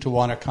they seemed to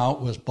want to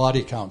count was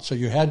body count. So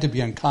you had to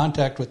be in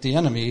contact with the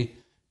enemy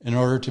in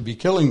order to be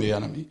killing the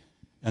enemy.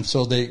 And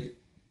so they,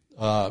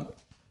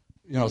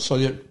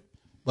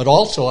 but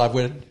also I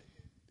would,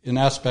 in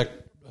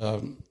aspect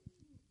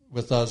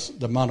with us,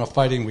 the amount of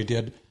fighting we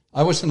did,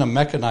 I was in a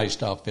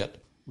mechanized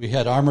outfit. We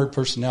had armored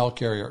personnel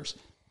carriers.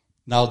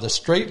 Now the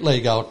straight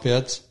leg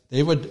outfits,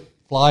 they would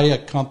fly a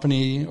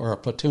company or a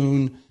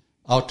platoon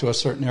out to a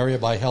certain area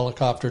by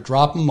helicopter,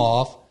 drop them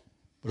off,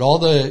 but all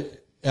the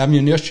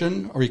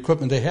ammunition or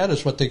equipment they had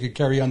is what they could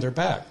carry on their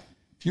back.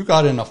 If you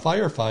got in a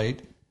firefight,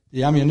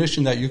 the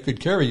ammunition that you could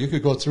carry, you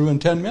could go through in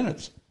 10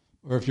 minutes.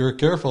 Or if you're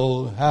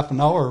careful, half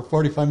an hour or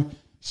 45 minutes.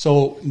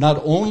 So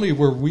not only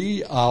were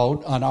we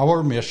out on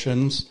our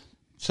missions,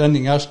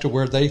 sending us to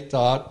where they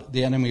thought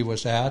the enemy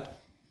was at,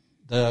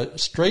 the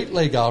straight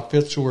leg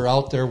outfits who were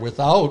out there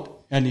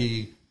without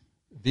any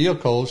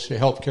vehicles to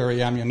help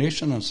carry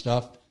ammunition and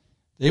stuff,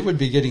 they would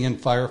be getting in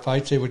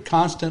firefights. They would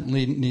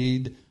constantly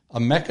need a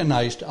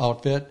mechanized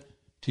outfit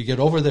to get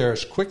over there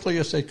as quickly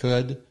as they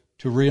could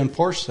to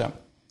reinforce them.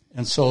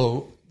 And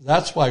so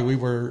that's why we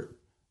were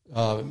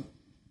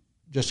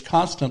just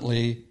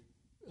constantly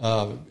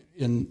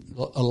in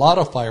a lot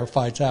of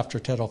firefights after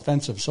Tet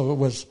Offensive. So it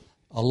was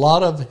a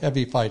lot of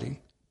heavy fighting.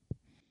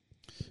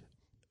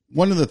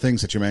 One of the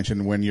things that you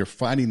mentioned when you're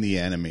fighting the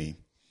enemy,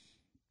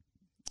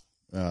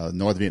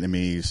 North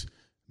Vietnamese,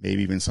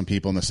 maybe even some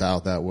people in the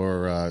South that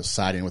were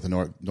siding with the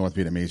North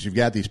Vietnamese, you've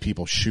got these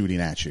people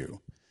shooting at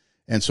you.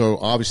 And so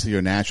obviously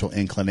your natural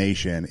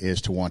inclination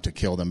is to want to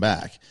kill them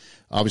back.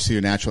 Obviously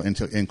your natural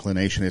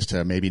inclination is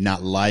to maybe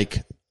not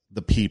like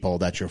the people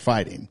that you're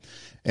fighting.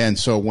 And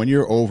so when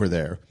you're over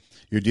there,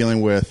 you're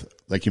dealing with,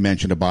 like you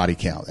mentioned, a body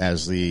count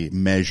as the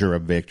measure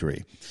of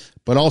victory.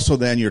 But also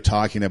then you're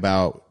talking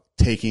about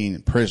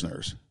taking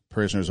prisoners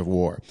of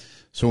war.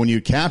 So when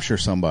you capture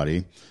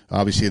somebody,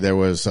 obviously there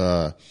was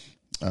a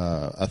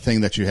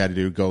thing that you had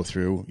to go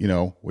through,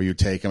 where you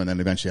take them and then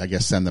eventually, I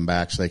guess, send them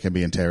back so they can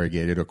be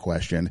interrogated or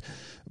questioned.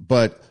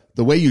 But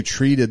the way you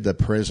treated the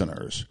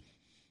prisoners,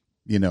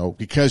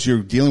 because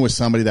you're dealing with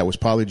somebody that was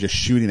probably just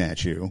shooting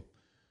at you.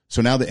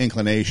 So now the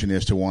inclination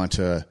is to want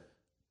to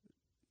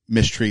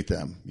mistreat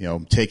them,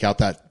 take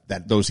out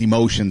those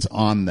emotions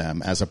on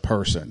them as a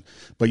person.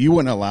 But you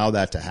wouldn't allow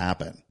that to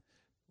happen.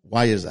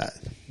 Why is that?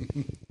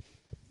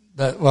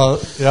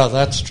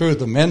 That's true.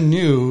 The men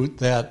knew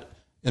that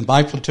in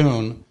my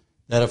platoon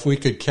that if we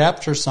could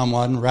capture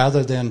someone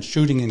rather than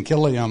shooting and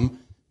killing them,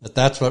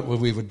 that's what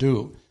we would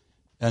do.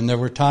 And there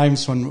were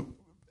times when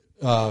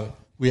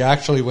we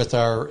actually, with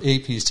our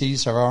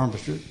APCs, our armed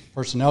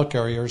personnel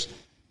carriers,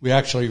 we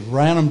actually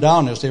ran them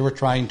down as they were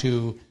trying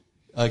to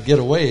get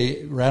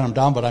away, ran them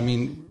down, but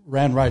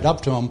ran right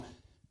up to them.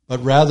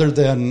 But rather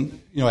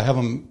than, have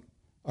them,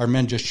 our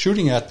men just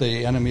shooting at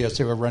the enemy as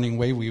they were running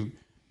away, we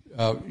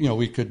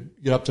could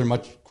get up there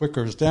much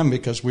quicker as them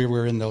because we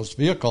were in those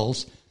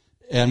vehicles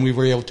and we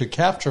were able to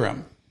capture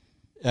them.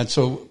 And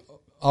so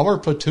our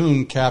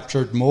platoon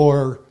captured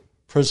more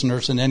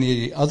prisoners than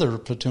any other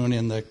platoon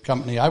in the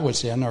company I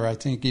was in, or I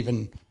think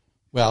even,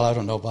 I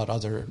don't know about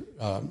other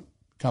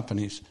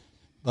companies.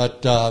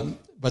 But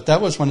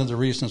that was one of the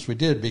reasons we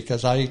did,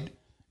 because I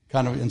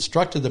kind of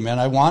instructed the men.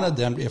 I wanted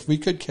them, if we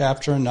could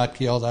capture and not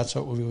kill, that's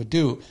what we would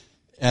do.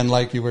 And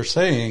like you were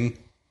saying,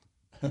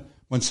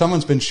 when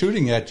someone's been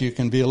shooting at you, you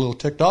can be a little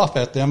ticked off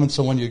at them. And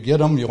so when you get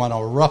them, you want to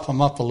rough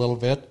them up a little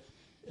bit.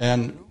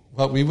 And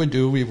what we would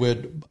do, we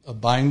would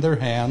bind their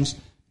hands.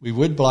 We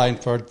would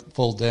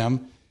blindfold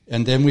them.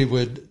 And then we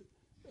would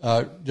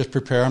just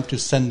prepare them to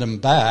send them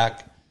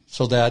back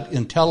so that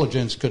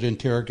intelligence could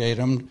interrogate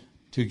them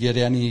to get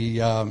any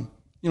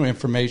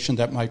information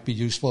that might be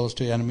useful as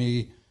to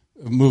enemy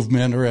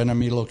movement or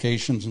enemy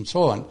locations and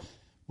so on.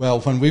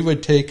 Well, when we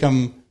would take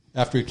them,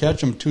 after we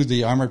catch them, to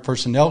the armored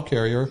personnel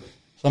carrier,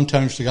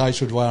 sometimes the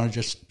guys would want to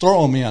just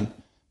throw them in.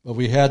 But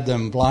we had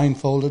them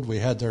blindfolded, we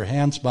had their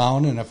hands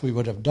bound, and if we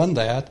would have done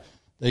that,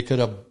 they could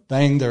have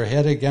banged their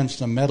head against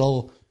the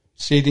metal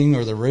seating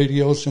or the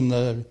radios in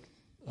the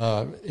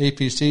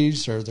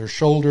APCs, or their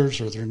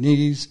shoulders or their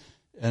knees.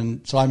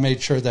 And so I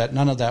made sure that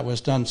none of that was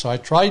done. So I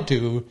tried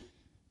to,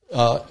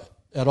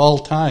 at all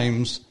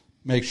times,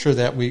 make sure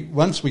that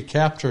once we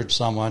captured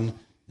someone,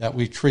 that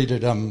we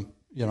treated them,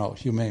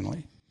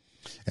 humanely.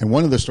 And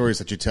one of the stories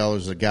that you tell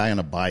is a guy on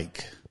a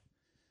bike,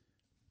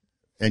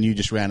 and you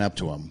just ran up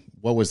to him.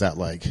 What was that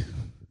like?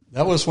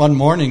 That was one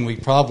morning. We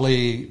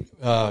probably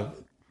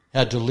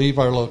had to leave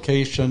our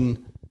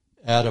location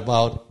at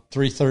about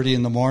 3:30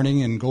 in the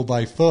morning and go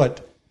by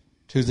foot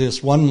to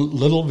this one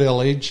little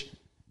village.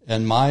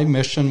 And my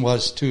mission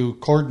was to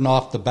cordon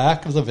off the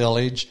back of the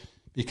village,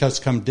 because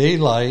come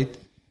daylight,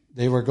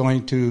 they were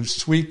going to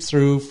sweep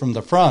through from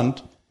the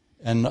front,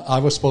 and I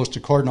was supposed to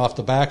cordon off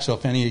the back, so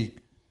if any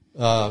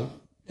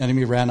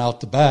enemy ran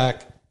out the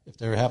back, if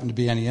there happened to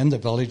be any in the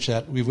village,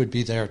 that we would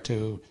be there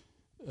to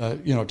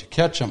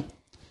catch them.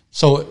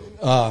 So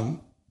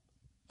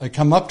I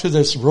come up to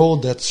this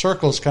road that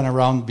circles kind of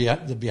around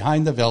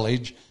behind the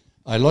village.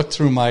 I look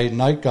through my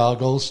night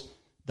goggles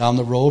down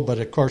the road, but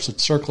of course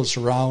it circles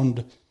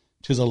around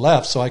to the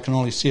left, so I can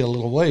only see a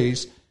little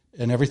ways,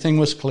 and everything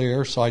was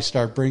clear. So I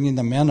start bringing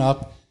the men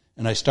up,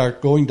 and I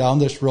start going down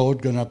this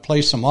road, going to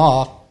place them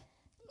off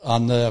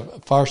on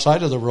the far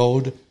side of the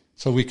road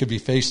so we could be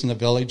facing the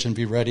village and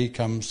be ready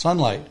come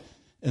sunlight.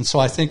 And so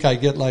I think I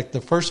get like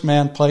the first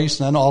man placed,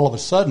 and then all of a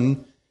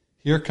sudden,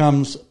 here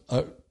comes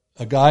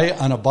a guy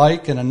on a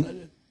bike,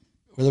 and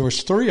there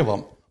was three of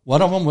them.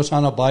 One of them was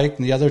on a bike,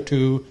 and the other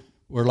two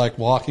were like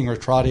walking or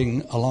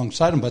trotting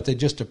alongside him, but they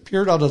just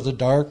appeared out of the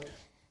dark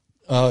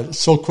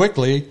so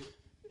quickly.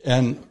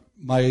 And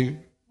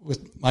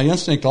with my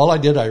instinct, all I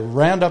did, I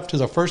ran up to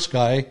the first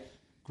guy,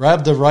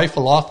 grabbed the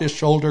rifle off his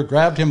shoulder,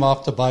 grabbed him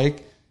off the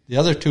bike. The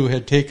other two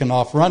had taken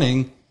off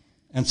running,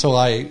 and so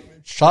I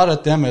shot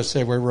at them as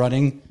they were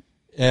running,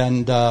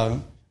 and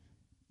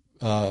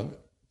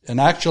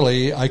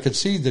actually I could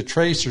see the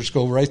tracers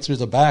go right through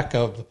the back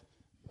of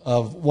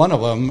one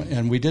of them,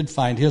 and we did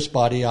find his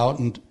body out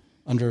and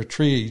under a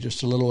tree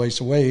just a little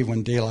ways away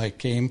when daylight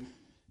came.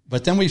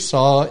 But then we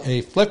saw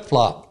a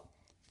flip-flop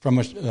from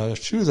a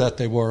shoe that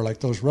they wore, like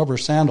those rubber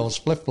sandals,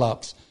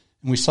 flip-flops.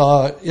 And we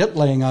saw it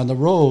laying on the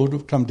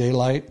road come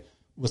daylight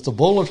with the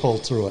bullet hole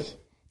through it.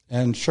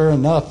 And sure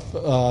enough,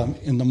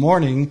 in the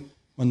morning,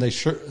 when they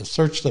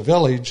searched the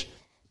village,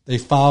 they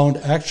found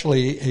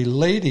actually a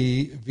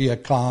lady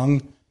Viet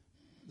Cong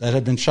that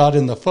had been shot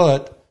in the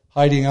foot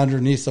hiding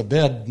underneath a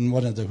bed in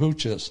one of the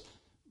hooches.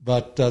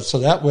 But so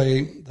that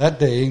way, that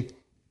day,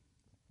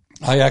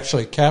 I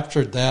actually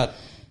captured that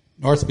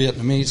North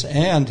Vietnamese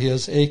and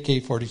his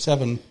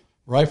AK-47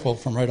 rifle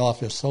from right off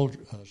his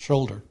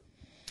shoulder.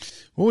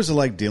 What was it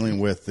like dealing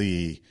with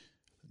the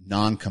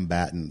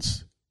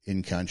non-combatants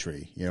in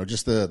country? You know,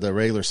 just the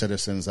regular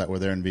citizens that were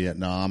there in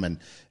Vietnam, and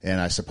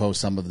I suppose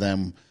some of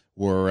them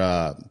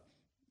were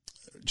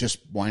just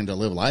wanting to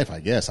live life, I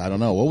guess. I don't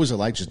know. What was it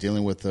like just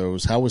dealing with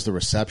those? How was the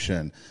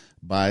reception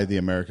by the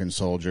American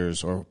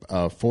soldiers or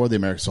for the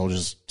American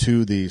soldiers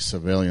to the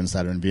civilians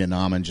that are in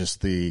Vietnam and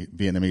just the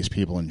Vietnamese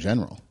people in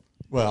general?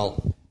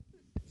 Well,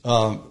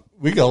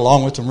 we got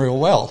along with them real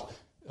well.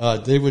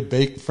 They would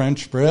bake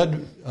French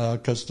bread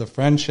because the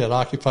French had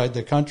occupied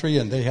the country,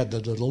 and they had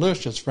the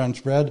delicious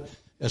French bread.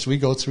 As we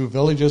go through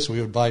villages, we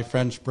would buy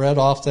French bread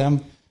off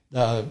them.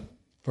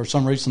 For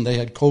some reason, they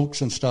had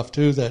Cokes and stuff,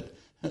 too, that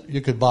you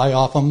could buy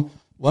off them.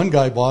 One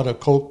guy bought a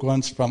Coke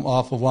once from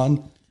off of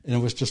one, and it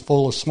was just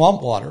full of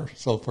swamp water.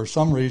 So for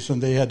some reason,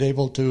 they had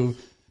able to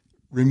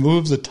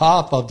remove the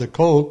top of the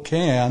Coke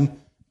can,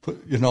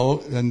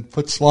 and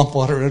put swamp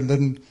water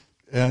in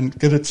and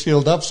get it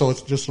sealed up so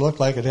it just looked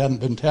like it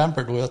hadn't been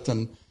tampered with.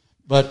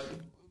 But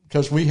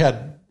because we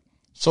had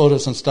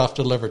sodas and stuff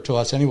delivered to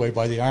us anyway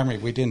by the Army,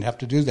 we didn't have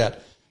to do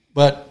that.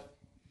 But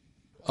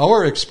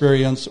our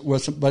experience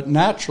was, but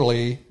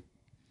naturally,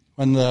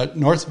 when the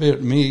North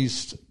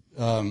Vietnamese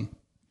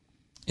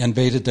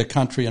invaded the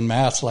country en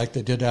masse like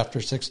they did after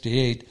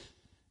 1968,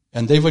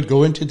 and they would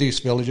go into these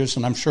villages,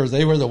 and I'm sure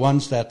they were the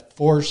ones that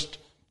forced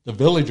the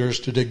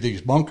villagers to dig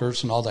these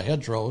bunkers and all the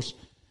hedgerows.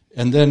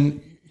 And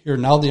then here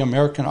now the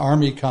American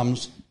Army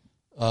comes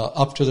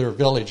up to their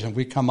village, and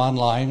we come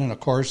online. And,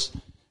 of course,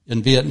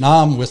 in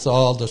Vietnam, with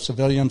all the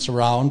civilians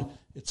around,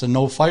 it's a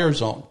no-fire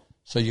zone.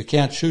 So you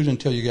can't shoot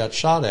until you get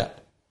shot at.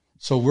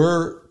 So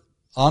we're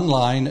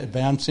online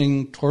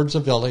advancing towards the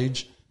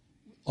village.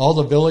 All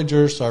the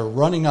villagers are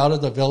running out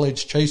of the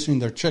village, chasing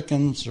their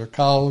chickens, their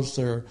cows,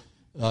 they're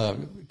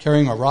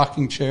carrying a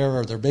rocking chair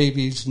or their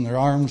babies in their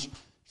arms.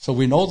 So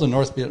we know the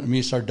North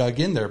Vietnamese are dug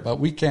in there, but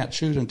we can't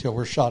shoot until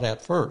we're shot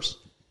at first.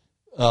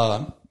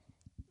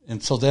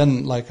 And so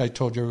then, like I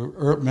told you,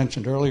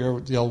 mentioned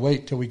earlier, they'll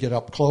wait till we get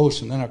up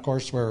close, and then, of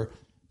course, we're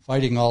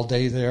fighting all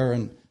day there,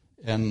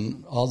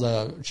 and all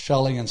the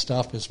shelling and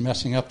stuff is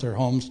messing up their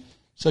homes.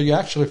 So you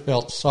actually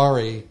felt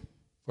sorry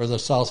for the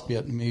South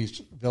Vietnamese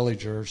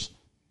villagers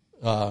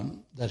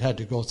that had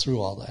to go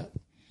through all that.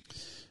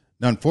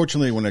 Now,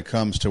 unfortunately, when it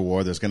comes to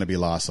war, there's going to be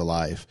loss of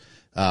life.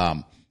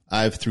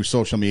 Through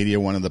social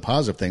media, one of the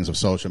positive things of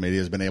social media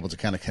has been able to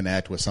kind of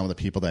connect with some of the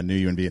people that knew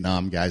you in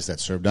Vietnam, guys that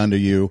served under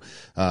you.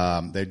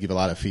 They'd give a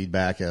lot of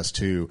feedback as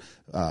to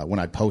when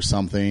I'd post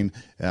something,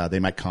 they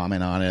might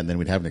comment on it, and then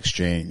we'd have an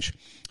exchange.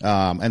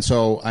 And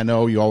so I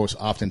know you always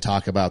often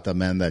talk about the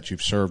men that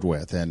you've served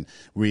with, and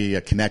we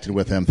connected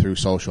with them through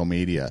social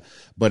media.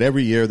 But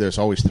every year there's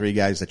always three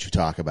guys that you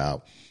talk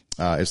about.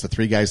 It's the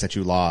three guys that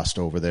you lost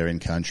over there in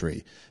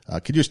country.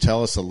 Could you just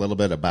tell us a little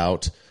bit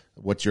about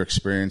what your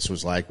experience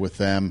was like with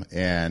them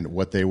and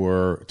what they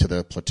were to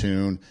the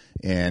platoon,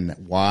 and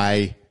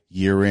why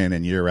year in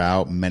and year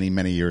out, many,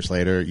 many years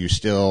later, you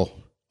still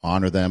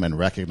honor them and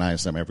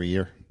recognize them every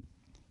year?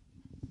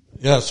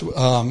 Yes.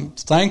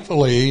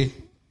 Thankfully,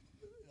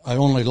 I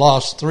only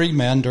lost 3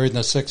 men during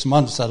the 6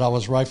 months that I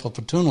was rifle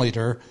platoon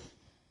leader.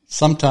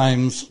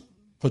 Sometimes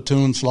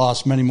platoons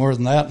lost many more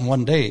than that in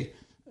one day,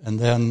 and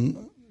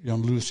then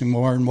losing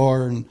more and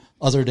more in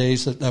other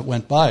days that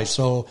went by.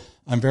 So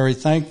I'm very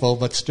thankful,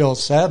 but still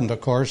saddened,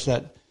 of course,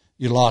 that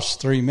you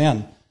lost 3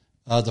 men.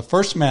 The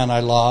first man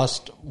I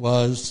lost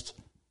was,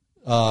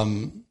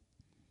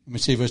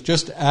 it was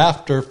just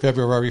after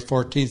February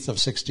 14th of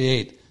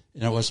 1968,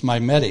 and it was my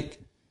medic.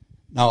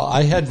 Now,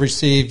 I had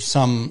received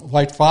some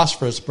white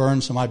phosphorus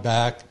burns on my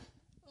back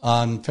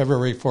on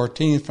February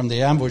 14th from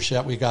the ambush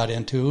that we got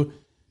into,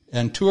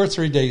 and 2 or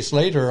 3 days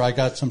later, I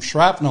got some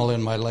shrapnel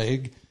in my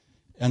leg,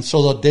 and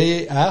so the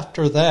day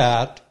after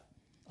that,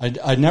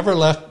 I never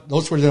left.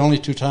 Those were the only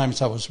 2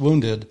 times I was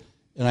wounded,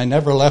 and I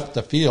never left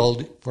the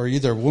field for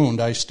either wound.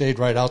 I stayed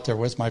right out there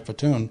with my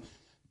platoon.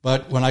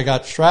 But when I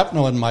got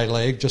shrapnel in my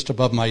leg, just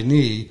above my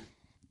knee,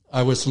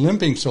 I was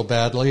limping so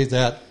badly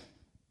that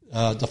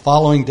the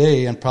following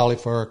day, and probably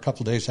for a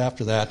couple of days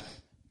after that,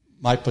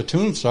 my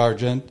platoon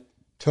sergeant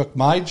took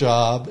my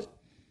job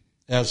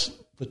as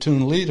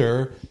platoon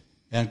leader,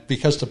 and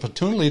because the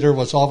platoon leader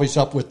was always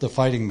up with the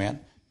fighting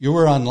men. You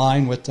were on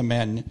line with the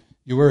men.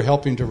 You were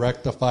helping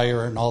direct the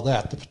fire and all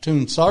that. The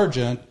platoon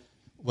sergeant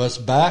was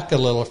back a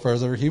little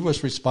further. He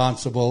was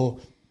responsible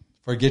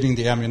for getting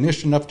the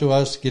ammunition up to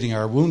us, getting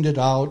our wounded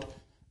out,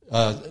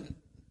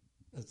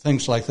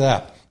 things like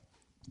that.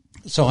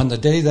 So on the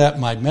day that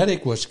my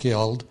medic was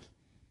killed,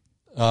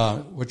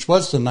 which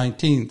was the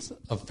 19th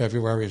of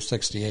February of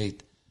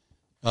 68,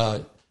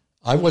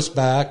 I was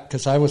back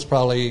because I was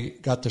probably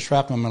got the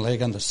shrapnel in my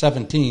leg on the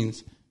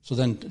 17th. So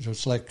then it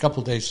was like a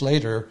couple days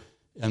later,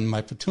 and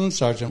my platoon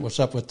sergeant was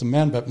up with the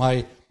men. But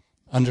my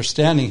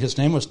understanding, his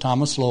name was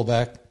Thomas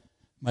Lobeck,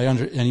 and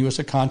he was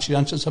a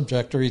conscientious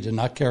objector. He did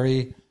not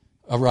carry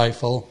a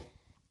rifle.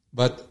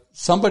 But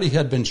somebody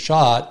had been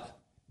shot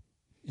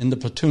in the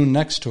platoon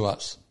next to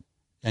us,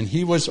 and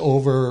he was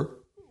over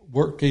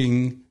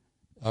working,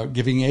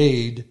 giving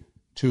aid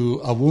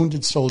to a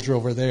wounded soldier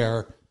over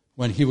there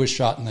when he was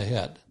shot in the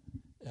head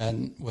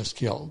and was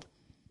killed.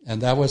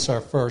 And that was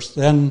our first.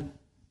 Then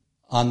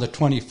on the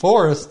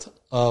 24th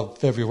of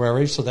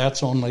February, so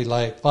that's only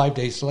like 5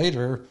 days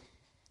later,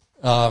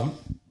 by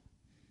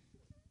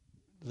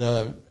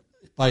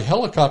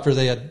helicopter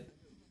they had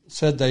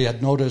said they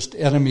had noticed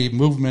enemy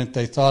movement,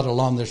 they thought,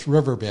 along this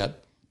riverbed.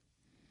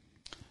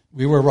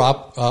 We were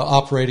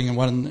operating in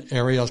one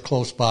area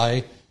close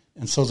by,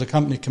 and so the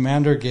company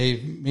commander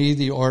gave me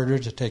the order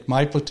to take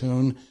my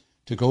platoon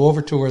to go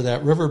over to where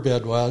that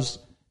riverbed was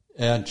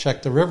and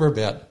check the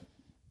riverbed.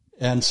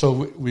 And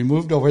so we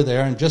moved over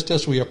there, and just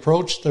as we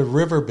approached the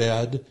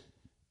riverbed,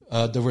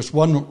 there was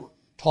one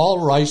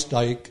tall rice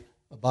dike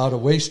about a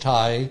waist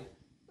high,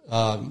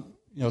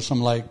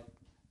 some like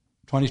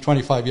 20,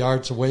 25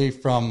 yards away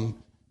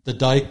from the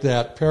dike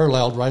that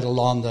paralleled right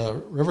along the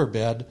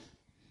riverbed.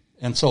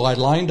 And so I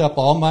lined up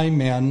all my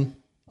men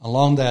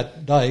along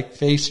that dike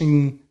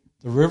facing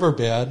the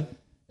riverbed,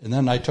 and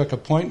then I took a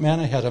point man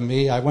ahead of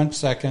me. I went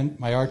second,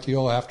 my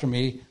RTO after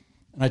me,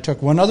 and I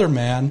took one other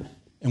man,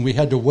 and we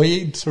had to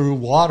wade through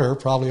water,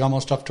 probably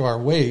almost up to our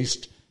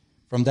waist,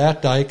 from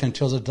that dike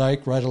until the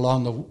dike right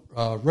along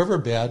the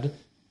riverbed.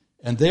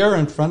 And there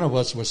in front of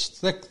us was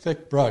thick,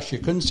 thick brush. You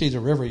couldn't see the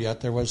river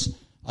yet. There was,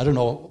 I don't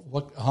know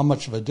how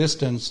much of a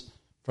distance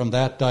from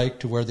that dike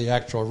to where the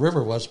actual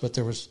river was, but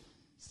there was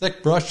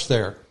thick brush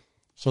there.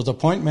 So the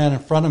point man in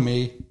front of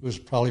me, who was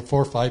probably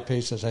 4 or 5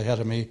 paces ahead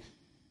of me,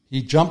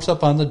 he jumps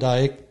up on the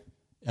dike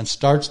and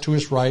starts to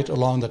his right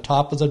along the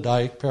top of the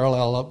dike,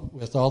 parallel up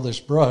with all this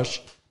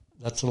brush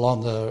that's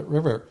along the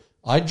river.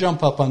 I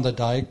jump up on the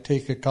dike,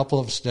 take a couple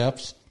of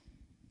steps,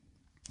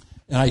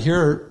 and I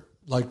hear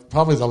like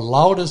probably the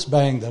loudest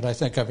bang that I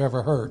think I've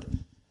ever heard.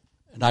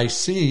 And I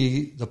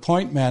see the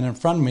point man in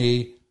front of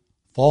me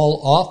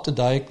fall off the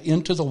dike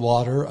into the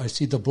water. I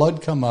see the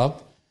blood come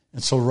up.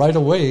 And so right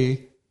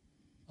away,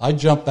 I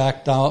jump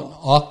back down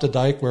off the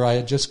dike where I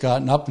had just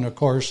gotten up. And, of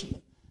course,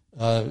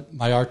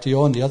 my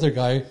RTO and the other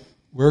guy,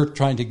 we're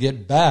trying to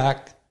get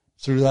back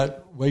through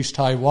that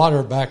waist-high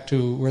water back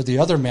to where the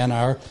other men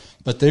are.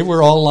 But they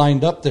were all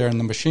lined up there, and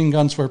the machine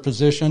guns were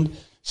positioned.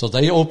 So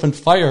they opened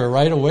fire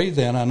right away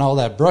then on all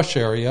that brush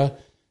area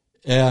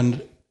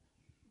and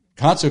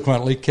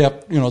consequently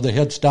kept, the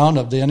heads down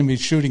of the enemy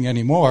shooting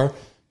anymore.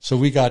 So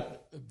we got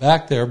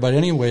back there. But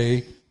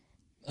anyway,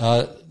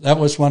 that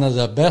was one of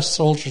the best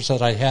soldiers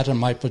that I had in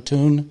my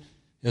platoon.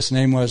 His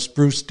name was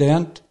Bruce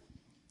Dent.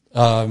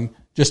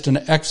 Just an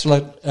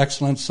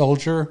excellent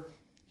soldier.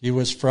 He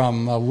was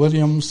from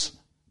Williams,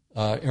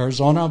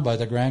 Arizona, by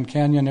the Grand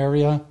Canyon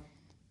area.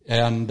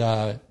 And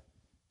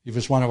he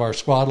was one of our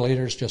squad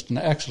leaders, just an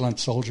excellent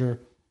soldier.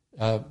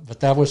 But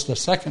that was the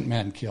second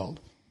man killed.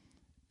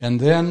 And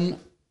then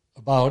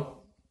about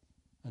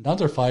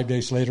another 5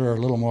 days later, or a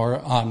little more,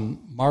 on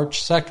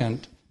March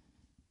 2nd,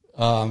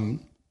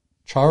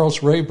 Charles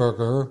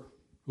Rayberger,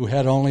 who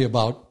had only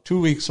about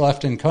 2 weeks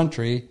left in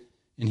country,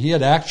 and he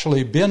had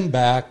actually been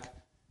back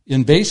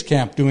in base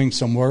camp doing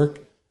some work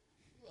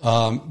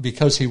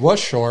because he was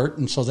short,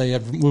 and so they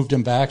had moved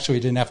him back so he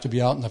didn't have to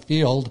be out in the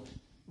field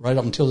right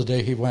up until the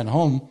day he went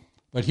home.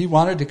 But he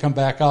wanted to come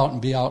back out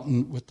and be out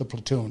with the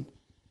platoon.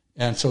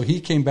 And so he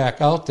came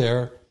back out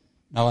there.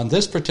 Now, on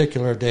this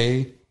particular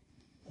day,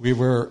 we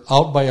were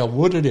out by a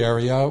wooded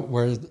area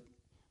where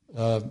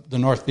the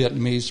North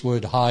Vietnamese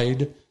would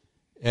hide,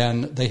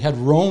 and they had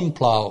Roan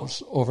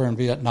plows over in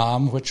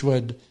Vietnam, which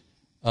would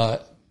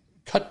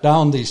cut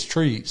down these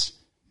trees.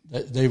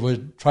 They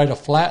would try to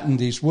flatten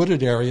these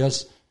wooded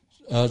areas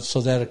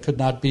so that it could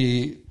not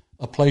be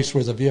a place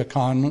where the Viet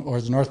Cong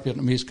or the North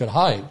Vietnamese could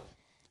hide.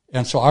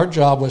 And so our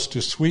job was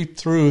to sweep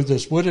through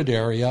this wooded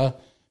area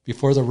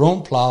before the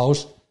Roan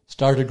plows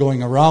started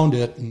going around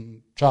it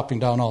and chopping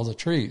down all the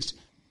trees.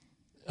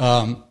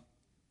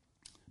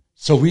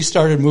 So we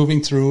started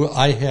moving through.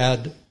 I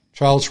had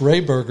Charles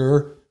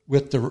Rayberger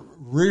with the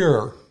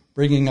rear,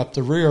 bringing up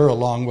the rear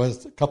along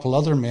with a couple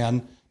other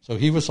men. So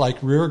he was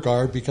like rear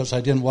guard because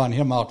I didn't want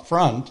him out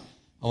front.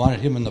 I wanted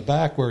him in the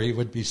back where he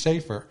would be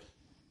safer.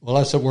 Well,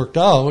 as it worked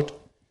out,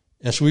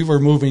 as we were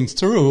moving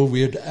through,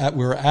 we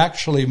were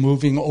actually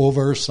moving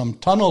over some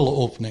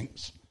tunnel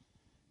openings.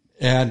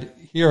 And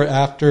here,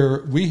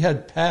 after we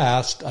had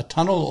passed a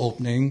tunnel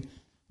opening,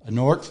 a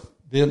North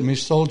Vietnamese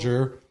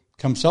soldier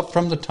comes up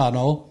from the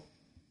tunnel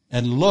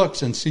and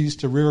looks and sees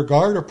the rear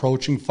guard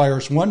approaching,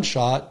 fires one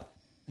shot,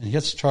 and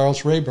hits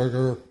Charles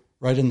Rayberger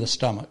right in the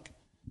stomach.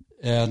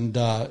 And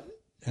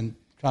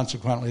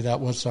consequently, that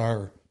was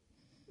our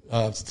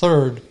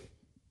third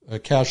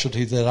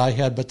casualty that I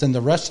had. But then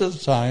the rest of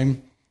the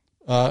time,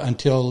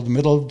 until the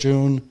middle of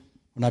June,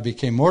 when I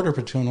became mortar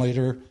platoon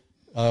leader,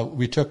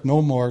 we took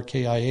no more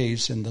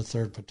KIAs in the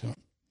 3rd platoon.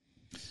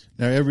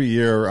 Now, every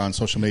year on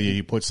social media,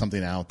 you put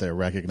something out there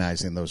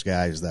recognizing those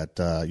guys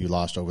that you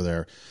lost over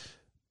there.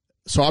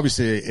 So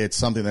obviously, it's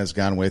something that's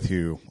gone with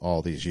you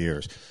all these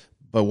years.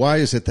 But why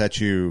is it that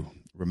you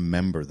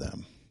remember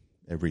them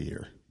every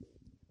year?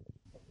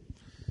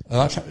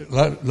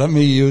 Let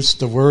me use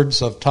the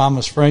words of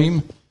Thomas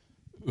Frame,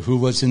 who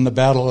was in the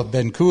Battle of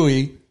Ben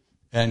Kui,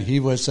 and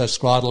he was a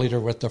squad leader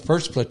with the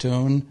 1st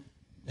platoon.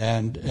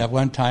 And at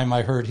one time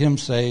I heard him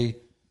say,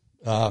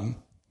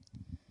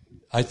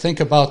 I think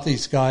about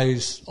these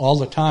guys all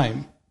the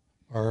time,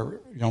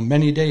 or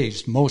many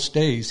days, most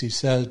days. He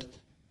said,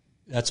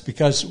 that's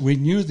because we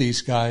knew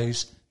these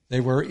guys, they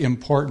were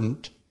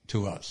important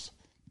to us.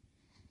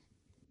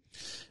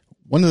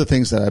 One of the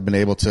things that I've been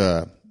able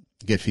to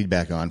get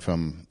feedback on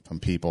from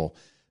people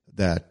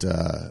that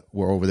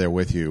were over there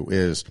with you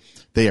is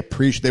they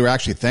were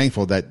actually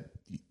thankful that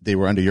they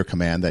were under your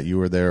command, that you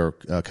were their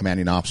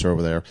commanding officer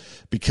over there,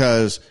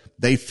 because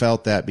they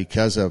felt that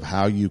because of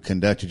how you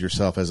conducted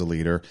yourself as a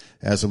leader,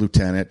 as a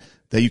lieutenant,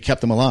 that you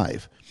kept them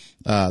alive.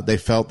 They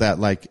felt that,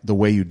 like, the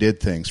way you did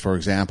things. For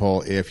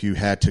example, if you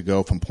had to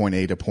go from point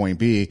A to point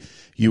B,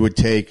 you would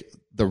take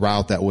the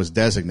route that was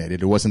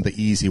designated. It wasn't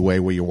the easy way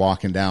where you're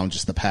walking down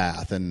just the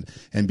path and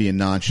being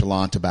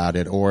nonchalant about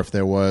it. Or if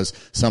there was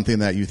something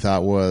that you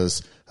thought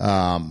was,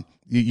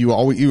 you were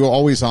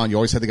always on, you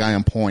always had the guy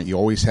on point. You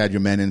always had your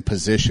men in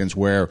positions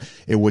where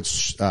it would,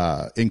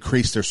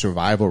 increase their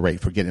survival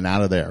rate for getting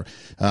out of there.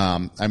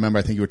 I remember,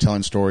 I think you were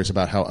telling stories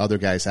about how other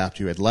guys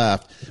after you had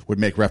left would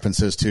make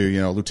references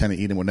to, Lieutenant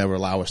Eden would never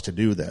allow us to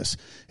do this.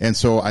 And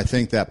so I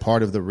think that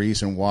part of the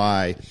reason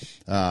why,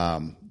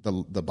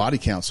 the body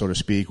count, so to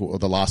speak, or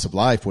the loss of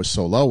life was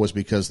so low was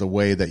because the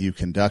way that you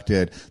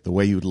conducted, the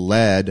way you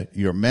led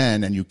your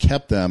men, and you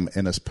kept them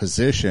in a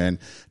position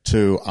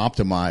to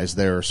optimize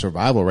their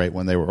survival rate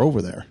when they were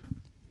over there.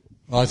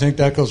 Well, I think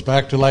that goes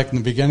back to, like, in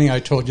the beginning,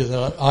 I told you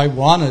that I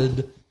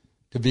wanted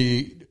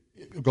to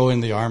go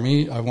in the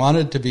Army. I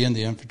wanted to be in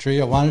the infantry.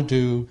 I wanted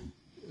to,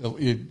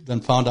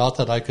 then found out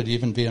that I could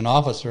even be an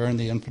officer in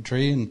the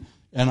infantry, and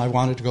I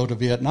wanted to go to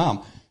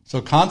Vietnam.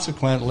 So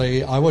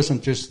consequently, I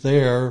wasn't just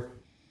there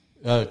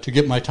to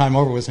get my time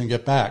over with and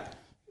get back.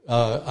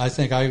 I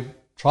think I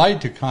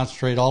tried to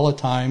concentrate all the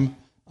time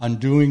on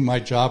doing my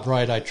job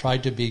right. I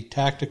tried to be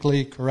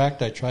tactically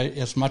correct. I tried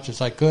as much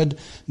as I could.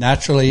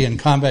 Naturally, in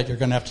combat, you're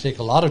going to have to take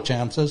a lot of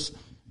chances,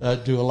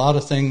 do a lot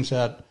of things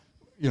that,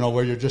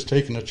 where you're just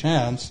taking a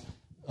chance.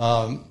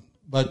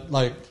 But,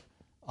 like,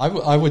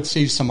 I would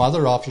see some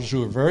other officers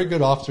who were very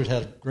good officers,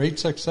 had great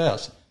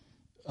success.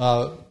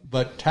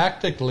 But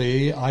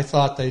tactically, I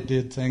thought they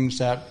did things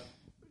that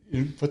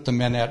put the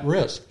men at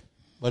risk.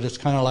 But it's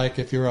kind of like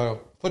if you're a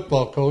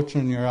football coach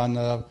and you're on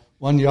the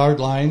 1 yard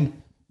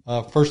line,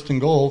 1st and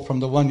goal from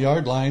the 1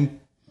 yard line,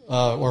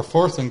 or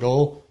 4th and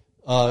goal,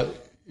 and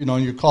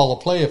you call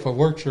a play. If it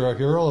works, you're a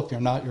hero. If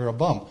you're not, you're a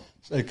bum.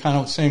 So kind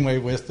of the same way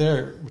with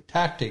their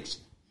tactics.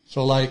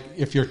 So, like,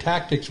 if your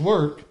tactics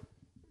work,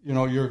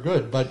 you're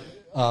good. But,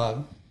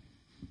 so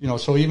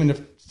even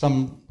if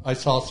I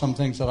saw some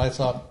things that I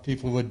thought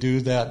people would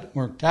do that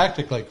weren't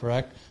tactically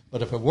correct,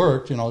 but if it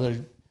worked,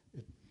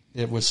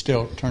 it was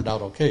still turned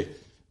out okay.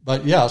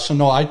 But yeah, so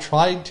no, I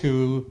tried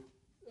to,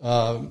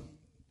 do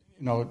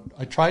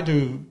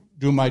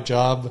my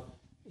job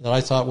that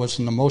I thought was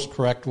in the most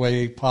correct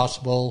way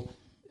possible.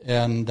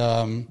 And,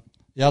 so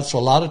a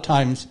lot of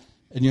times,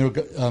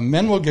 and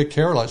men will get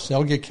careless.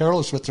 They'll get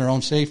careless with their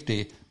own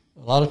safety.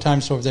 A lot of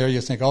times over there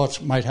you think,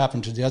 it might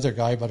happen to the other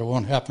guy, but it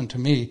won't happen to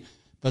me.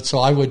 But so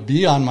I would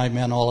be on my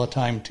men all the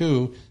time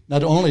too,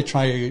 not only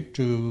try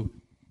to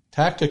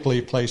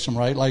tactically place them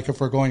right, like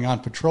if we're going on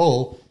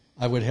patrol,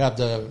 I would have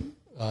the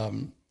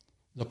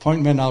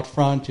point men out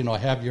front,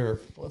 have your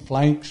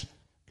flanks,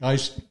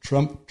 guys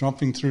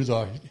jumping through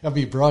the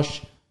heavy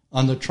brush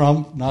on the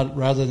trump,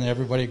 rather than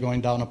everybody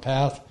going down a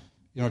path,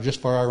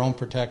 just for our own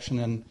protection.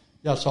 And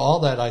so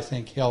all that I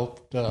think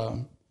helped,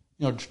 to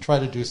try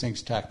to do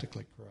things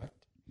tactically correct.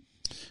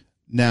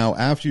 Now,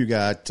 after you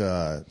got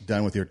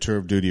done with your tour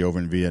of duty over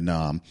in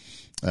Vietnam,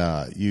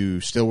 you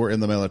still were in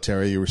the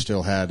military. You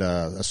still had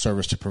a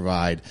service to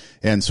provide.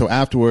 And so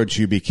afterwards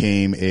you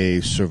became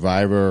a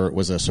survivor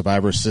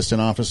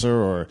assistant officer,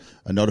 or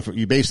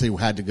you basically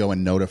had to go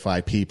and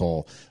notify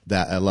people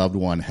that a loved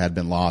one had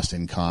been lost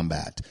in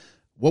combat.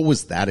 What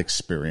was that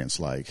experience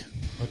like?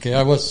 Okay,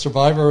 I was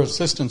survivor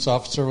assistance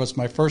officer was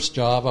my first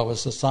job. I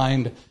was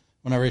assigned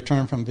when I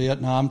returned from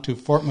Vietnam to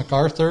Fort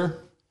MacArthur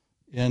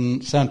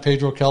in San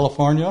Pedro,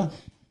 California.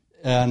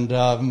 And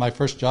my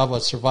first job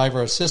was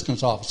survivor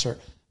assistance officer.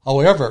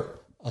 However,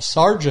 a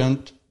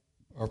sergeant,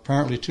 or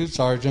apparently 2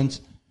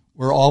 sergeants,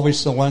 were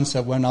always the ones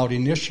that went out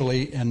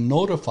initially and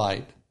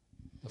notified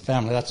the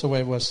family. That's the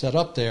way it was set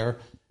up there.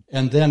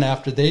 And then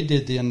after they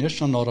did the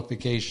initial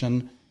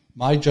notification,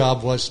 my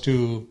job was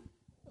to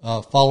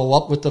follow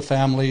up with the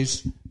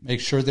families, make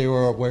sure they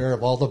were aware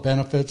of all the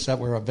benefits that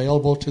were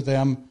available to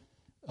them,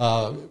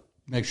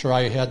 make sure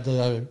I had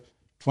the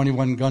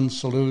 21 gun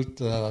salute,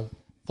 the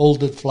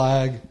folded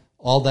flag,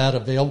 all that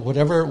available.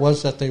 Whatever it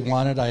was that they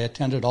wanted, I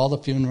attended all the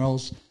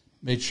funerals,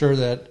 made sure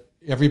that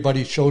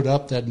everybody showed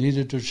up that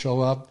needed to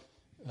show up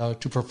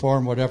to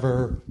perform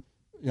whatever,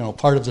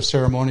 part of the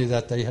ceremony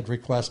that they had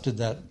requested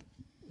that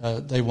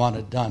they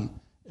wanted done.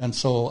 And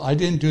so I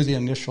didn't do the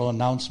initial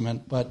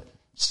announcement, but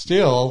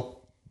still,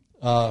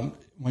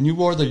 when you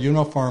wore the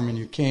uniform and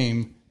you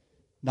came,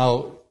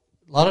 now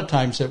a lot of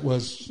times it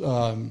was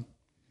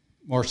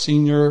more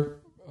senior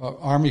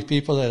Army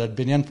people that had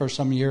been in for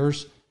some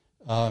years.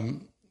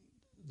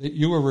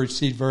 You were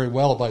received very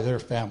well by their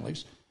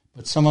families.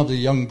 But some of the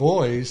young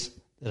boys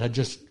that had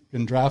just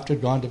been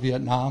drafted, gone to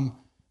Vietnam,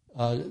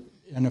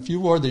 and if you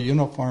wore the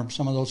uniform,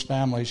 some of those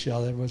families,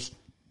 it was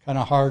kind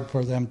of hard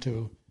for them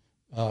to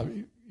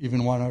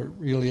even want to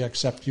really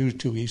accept you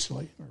too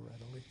easily or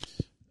readily.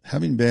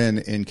 Having been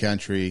in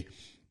country,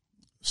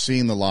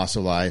 seeing the loss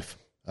of life,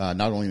 not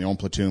only in your own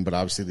platoon, but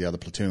obviously the other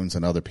platoons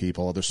and other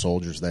people, other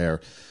soldiers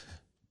there,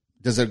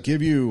 does it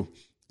give you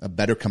a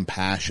better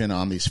compassion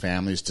on these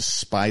families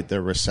despite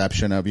their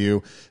reception of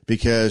you?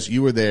 Because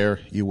you were there,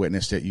 you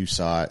witnessed it, you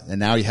saw it, and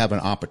now you have an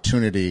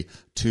opportunity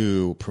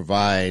to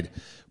provide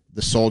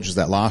the soldiers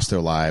that lost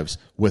their lives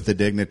with the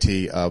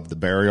dignity of the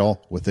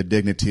burial, with the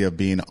dignity of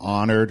being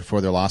honored for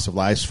their loss of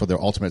lives, for their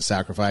ultimate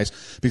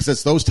sacrifice. Because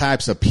it's those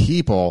types of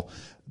people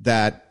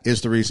that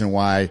is the reason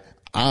why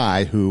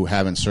I, who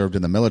haven't served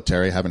in the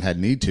military, haven't had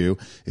need to,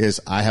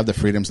 is I have the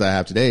freedoms that I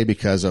have today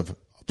because of,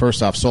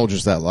 first off,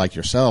 soldiers that like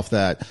yourself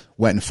that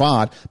went and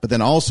fought, but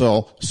then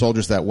also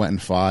soldiers that went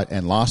and fought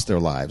and lost their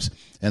lives.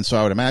 And so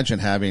I would imagine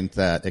having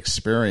that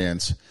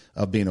experience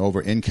of being over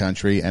in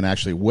country and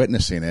actually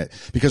witnessing it.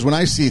 Because when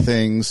I see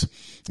things,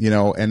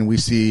 and we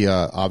see,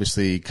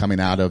 obviously coming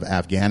out of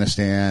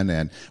Afghanistan,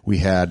 and we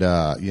had,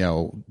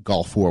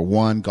 Gulf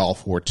War I,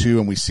 Gulf War II,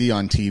 and we see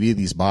on TV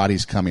these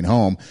bodies coming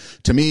home.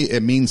 To me,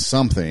 it means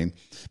something.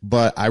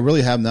 But I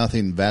really have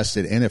nothing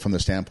vested in it from the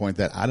standpoint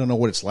that I don't know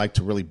what it's like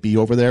to really be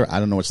over there. I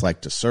don't know what it's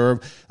like to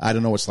serve. I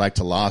don't know what it's like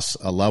to lose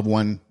a loved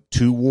one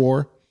to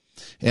war.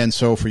 And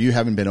so for you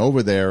having been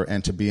over there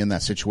and to be in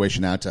that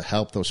situation now to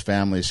help those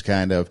families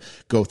kind of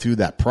go through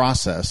that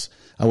process,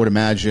 I would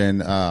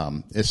imagine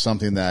is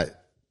something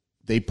that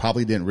they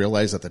probably didn't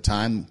realize at the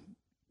time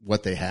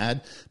what they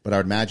had, but I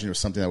would imagine it was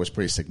something that was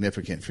pretty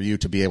significant for you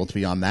to be able to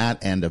be on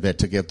that end of it,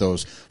 to give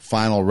those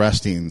final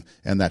resting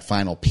and that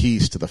final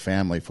peace to the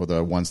family for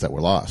the ones that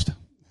were lost.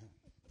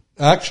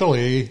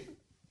 Actually,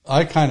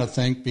 I kind of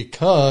think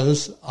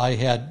because I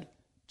had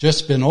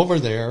just been over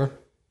there,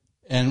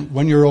 and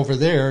when you're over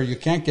there, you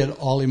can't get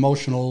all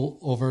emotional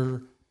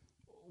over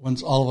when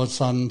all of a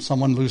sudden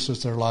someone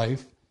loses their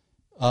life.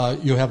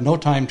 You have no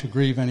time to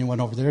grieve anyone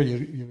over there.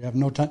 You have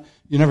no time.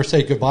 You never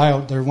say goodbye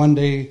out there. One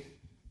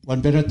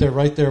minute they're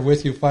right there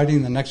with you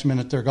fighting, the next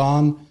minute they're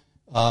gone.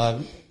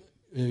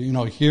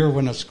 Here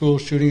when a school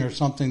shooting or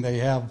something,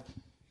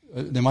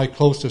 they might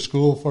close the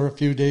school for a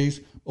few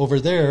days. Over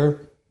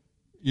there,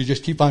 you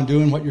just keep on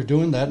doing what you're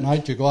doing. That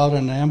night you go out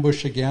in an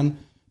ambush again.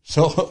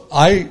 So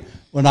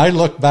when I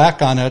look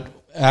back on it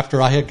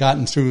after I had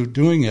gotten through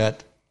doing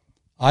it,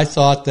 I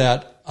thought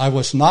that I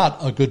was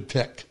not a good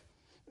pick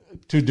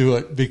to do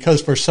it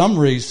because for some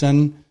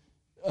reason,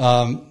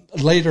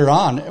 later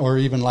on, or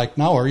even like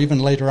now, or even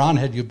later on,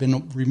 had you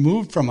been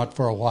removed from it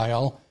for a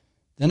while,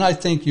 then I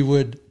think you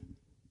would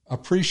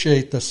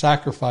appreciate the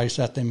sacrifice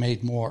that they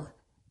made more.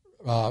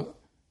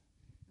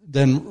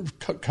 Then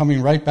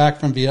coming right back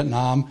from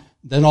Vietnam,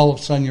 then all of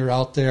a sudden you're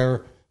out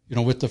there,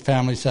 with the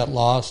families that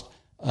lost.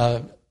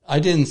 I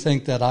didn't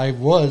think that I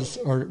was,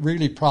 or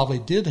really probably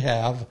did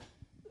have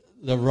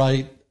the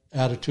right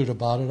attitude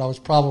about it. I was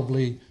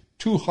probably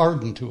too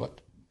hardened to it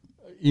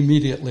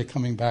immediately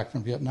coming back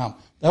from Vietnam.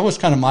 That was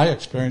kind of my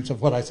experience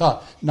of what I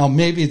thought. Now,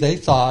 maybe they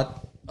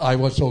thought I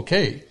was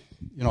okay.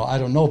 I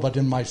don't know. But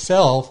in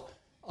myself,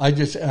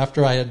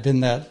 after I had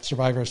been that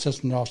survivor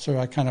assistant officer,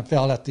 I kind of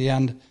felt at the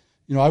end,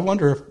 I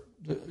wonder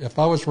if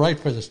I was right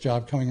for this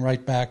job, coming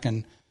right back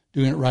and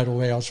doing it right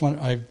away.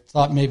 I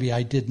thought maybe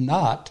I did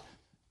not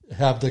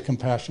have the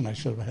compassion I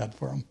should have had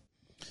for them.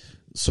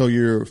 So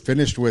you're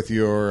finished with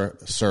your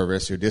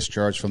service, you're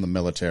discharged from the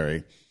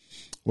military.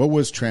 What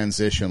was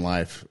transition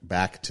life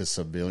back to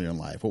civilian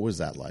life? What was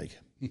that like?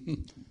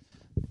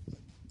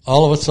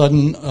 All of a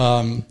sudden,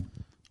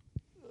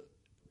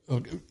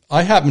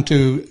 I got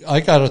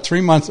a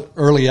 3-month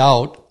early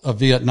out of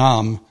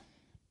Vietnam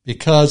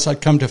because I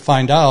come to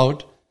find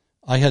out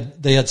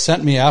they had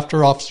sent me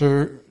after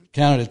officer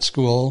candidate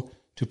school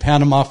to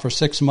Panama for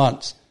 6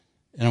 months.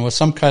 And it was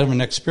some kind of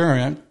an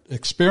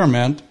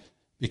experiment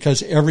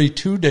because every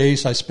 2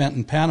 days I spent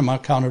in Panama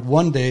counted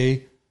 1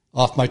 day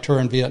off my tour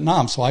in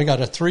Vietnam. So I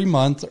got a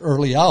 3-month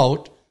early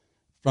out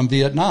from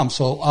Vietnam.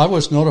 So I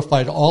was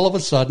notified all of a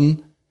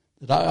sudden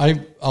that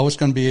I was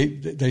going to be,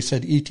 they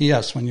said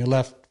ETS. When you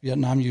left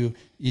Vietnam, you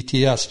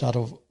ETS'd out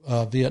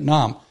of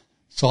Vietnam.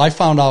 So I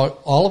found out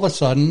all of a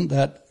sudden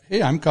that,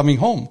 hey, I'm coming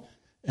home.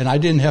 and I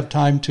didn't have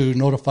time to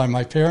notify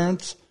my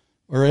parents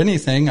or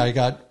anything. I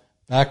got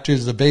back to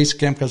the base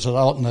camp because I was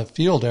out in the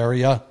field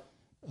area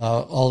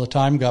all the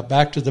time, got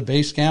back to the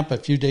base camp a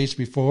few days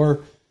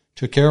before,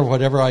 took care of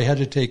whatever I had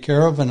to take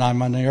care of, and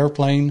I'm on an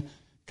airplane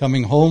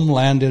coming home,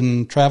 land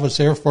in Travis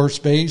Air Force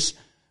Base,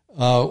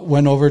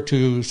 went over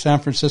to San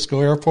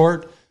Francisco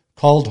Airport,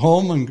 called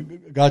home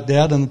and got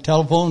Dad on the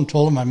telephone and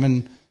told him I'm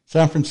in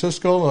San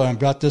Francisco, I've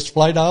got this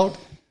flight out,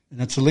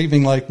 and it's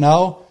leaving like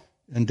now.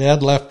 And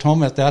Dad left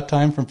home at that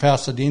time from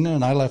Pasadena,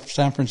 and I left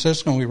San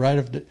Francisco, and we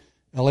arrived at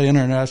LA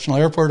International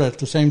Airport at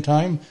the same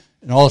time,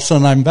 and all of a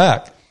sudden I'm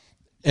back.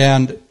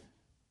 And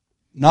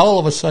now all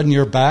of a sudden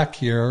you're back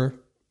here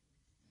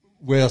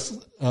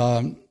with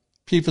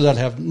people that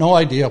have no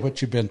idea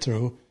what you've been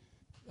through.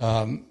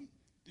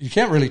 You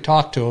can't really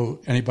talk to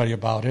anybody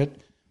about it.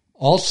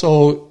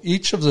 Also,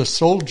 each of the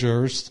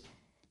soldiers,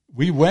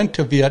 we went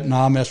to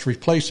Vietnam as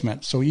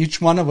replacement. So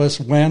each one of us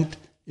went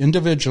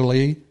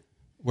individually.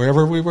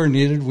 Wherever we were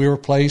needed, we were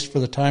placed for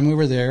the time we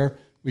were there.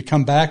 We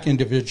come back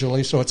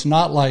individually. So it's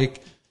not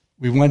like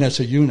we went as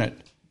a unit,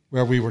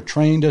 where we were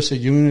trained as a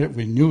unit,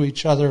 we knew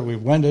each other, we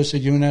went as a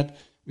unit,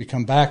 we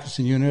come back as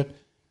a unit.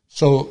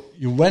 So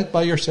you went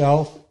by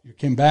yourself, you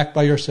came back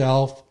by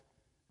yourself,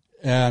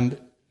 and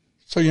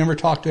so you never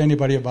talked to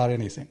anybody about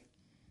anything.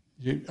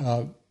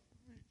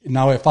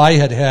 Now, if I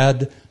had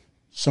had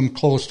some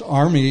close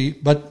army,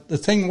 but the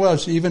thing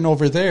was, even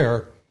over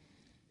there,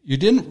 you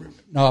didn't,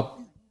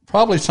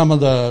 probably some of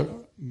the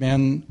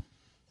men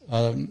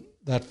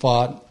that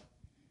fought,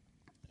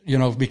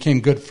 became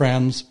good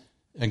friends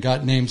and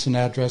got names and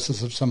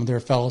addresses of some of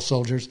their fellow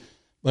soldiers.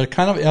 But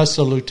kind of as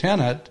a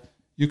lieutenant,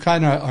 you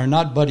kind of are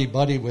not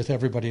buddy-buddy with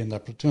everybody in the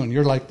platoon.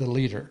 You're like the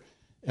leader.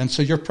 And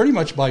so you're pretty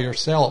much by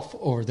yourself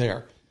over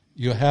there.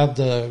 You have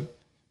the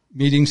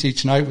meetings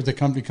each night with the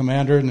company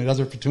commander and the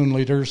other platoon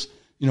leaders,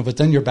 but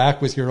then you're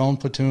back with your own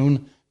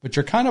platoon, but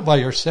you're kind of by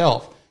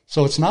yourself.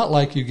 So it's not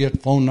like you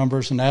get phone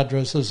numbers and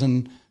addresses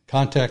and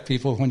contact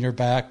people when you're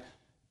back.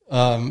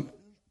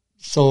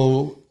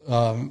 So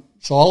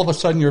all of a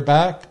sudden you're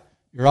back,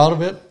 you're out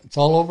of it, it's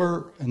all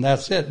over, and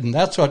that's it. And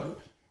that's what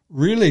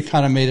really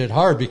kind of made it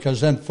hard,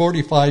 because then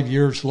 45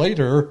 years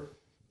later,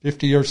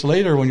 50 years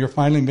later, when you're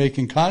finally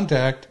making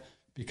contact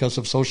because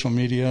of social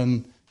media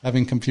and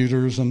having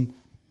computers and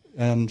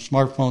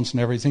smartphones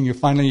and everything, you're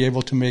finally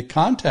able to make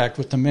contact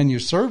with the men you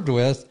served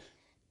with,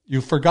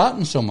 you've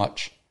forgotten so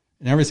much,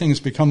 and everything's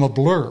become a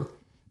blur.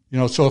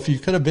 So if you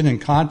could have been in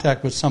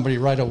contact with somebody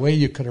right away,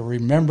 you could have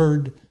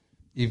remembered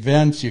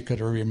events, you could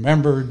have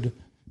remembered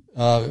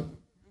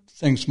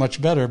things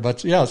much better.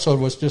 But yeah, so it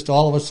was just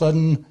all of a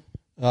sudden,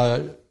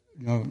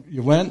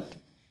 you went,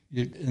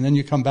 and then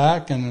you come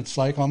back, and it's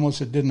like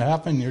almost it didn't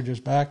happen. You're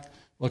just back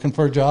looking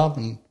for a job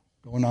and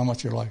going on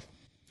with your life.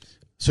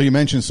 So you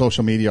mentioned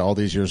social media. All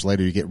these years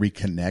later, you get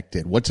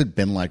reconnected. What's it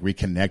been like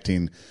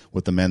reconnecting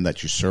with the men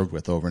that you served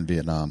with over in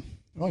Vietnam?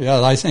 Oh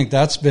yeah, I think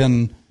that's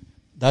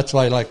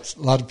why, like a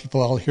lot of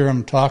people, I'll hear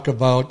them talk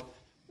about,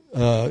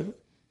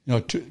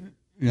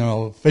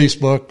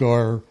 Facebook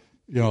or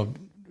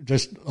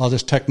just all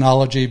this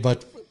technology.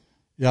 But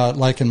yeah,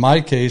 like in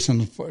my case,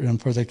 and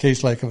for the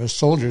case like of us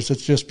soldiers,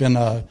 it's just been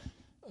a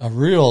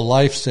real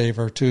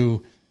lifesaver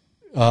to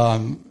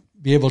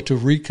be able to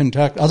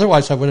reconnect.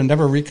 Otherwise, I would have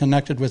never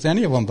reconnected with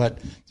any of them. But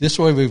this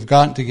way, we've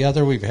gotten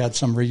together. We've had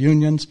some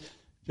reunions.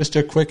 Just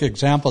a quick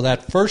example: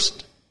 that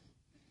first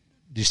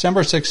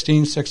December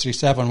 16,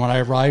 1967, when I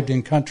arrived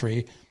in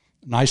country,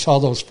 and I saw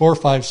those 4 or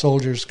 5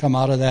 soldiers come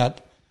out of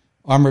that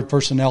armored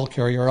personnel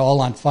carrier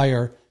all on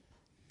fire.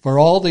 For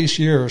all these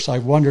years, I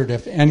wondered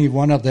if any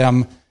one of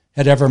them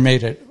had ever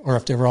made it, or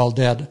if they were all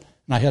dead,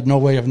 and I had no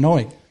way of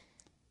knowing.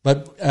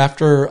 But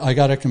after I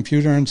got a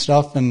computer and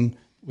stuff, and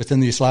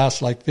within these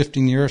last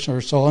 15 years or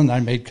so, and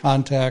I made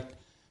contact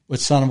with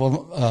some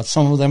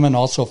of them, and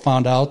also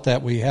found out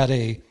that we had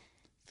a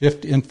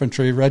 5th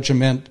Infantry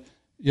Regiment,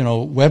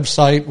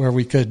 website where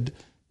we could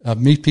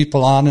meet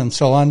people on and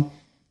so on.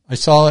 I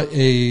saw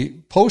a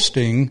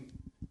posting,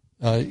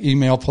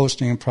 email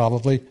posting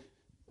probably,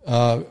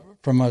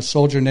 from a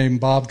soldier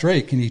named Bob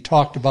Drake, and he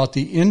talked about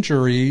the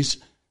injuries,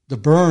 the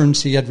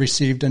burns he had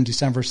received on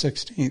December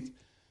 16th.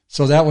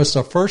 So that was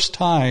the first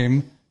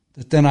time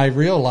that then I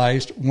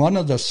realized one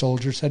of the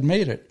soldiers had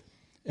made it.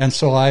 And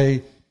so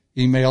I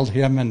emailed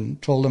him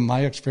and told him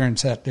my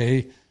experience that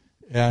day,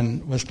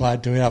 and was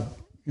glad to have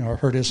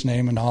heard his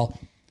name and all.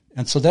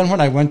 And so then when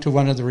I went to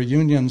one of the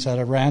reunions at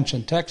a ranch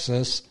in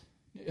Texas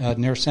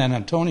near San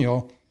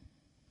Antonio,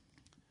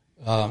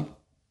 my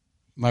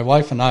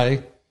wife and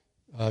I,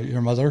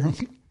 your mother,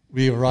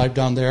 we arrived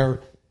down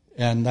there,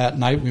 and that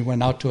night we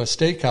went out to a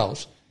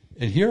steakhouse.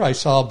 And here I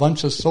saw a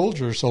bunch of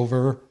soldiers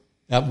over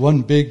at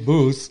one big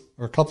booth,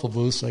 or a couple of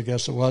booths, I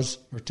guess it was,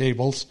 or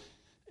tables.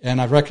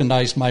 And I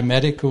recognized my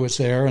medic who was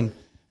there. And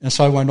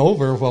so I went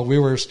over while we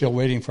were still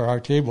waiting for our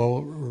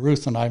table,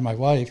 Ruth and I, my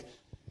wife.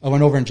 I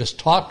went over and just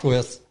talked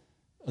with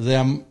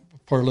them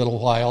for a little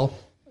while,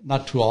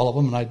 not to all of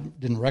them, and I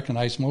didn't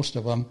recognize most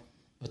of them,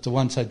 but the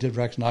ones I did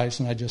recognize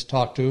and I just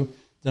talked to.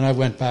 Then I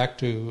went back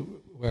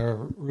to where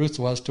Ruth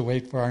was to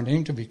wait for our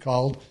name to be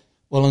called.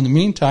 Well, in the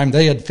meantime,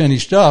 they had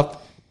finished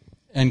up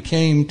and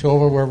came to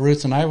over where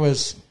Ruth and I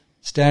was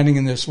standing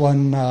in this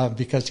one,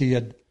 because he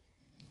had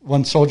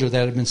one soldier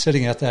that had been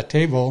sitting at that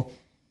table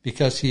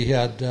because he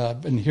had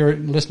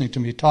been listening to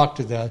me talk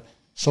to the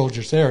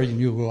soldiers there. He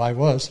knew who I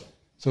was.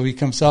 So he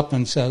comes up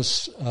and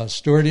says,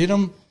 Stuart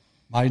Edom,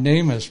 my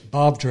name is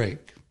Bob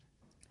Drake.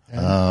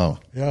 And,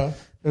 yeah.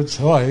 And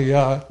so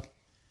I,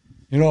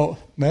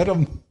 met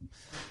him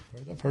for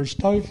the first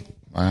time.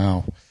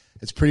 Wow.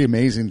 It's pretty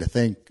amazing to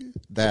think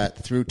that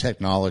through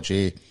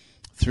technology,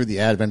 through the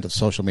advent of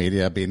social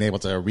media, being able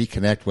to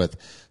reconnect with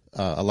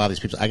a lot of these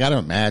people, I got to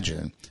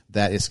imagine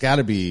that it's got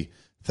to be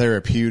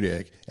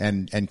therapeutic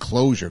and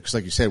closure. Because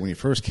like you said, when you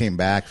first came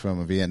back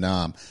from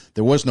Vietnam,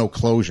 there was no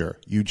closure.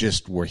 You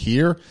just were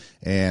here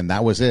and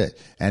that was it.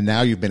 And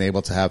now you've been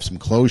able to have some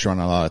closure on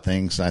a lot of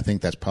things. I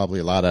think that's probably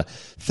a lot of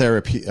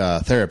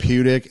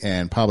therapeutic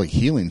and probably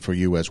healing for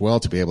you as well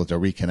to be able to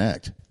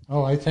reconnect.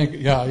 Oh, I think,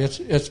 yeah,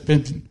 it's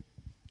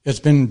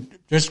been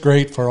just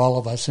great for all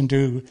of us, and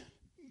to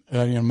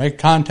make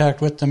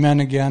contact with the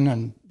men again,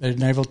 and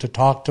being able to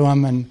talk to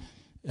them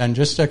and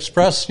just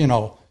express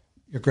your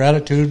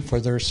gratitude for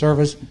their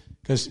service.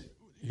 Because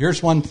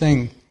here's one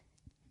thing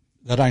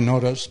that I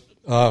noticed: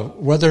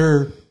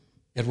 whether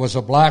it was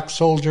a black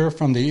soldier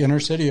from the inner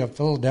city of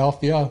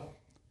Philadelphia,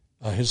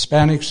 a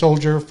Hispanic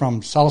soldier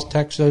from South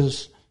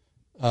Texas,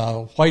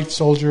 a white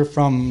soldier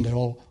from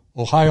the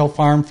Ohio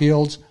farm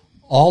fields,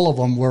 all of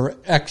them were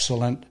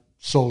excellent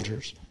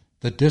soldiers.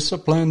 The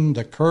discipline,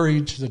 the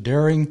courage, the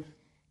daring,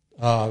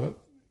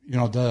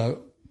 the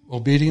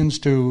obedience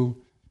to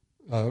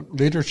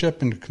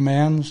leadership and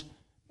commands.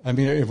 I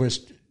mean, it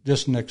was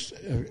just an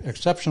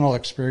exceptional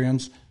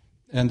experience,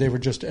 and they were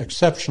just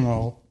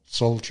exceptional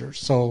soldiers.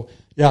 So,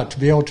 yeah, to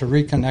be able to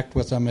reconnect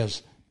with them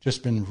has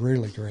just been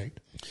really great.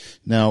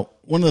 Now,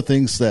 one of the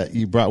things that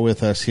you brought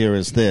with us here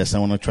is this. I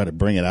want to try to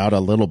bring it out a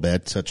little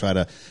bit to try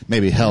to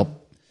maybe help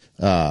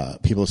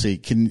people see.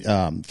 Can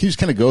you just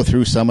kind of go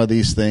through some of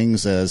these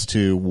things as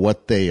to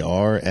what they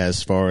are,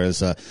 as far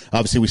as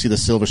obviously we see the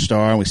Silver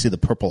Star and we see the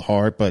Purple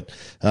Heart, but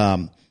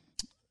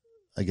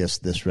I guess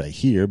this right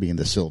here being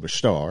the Silver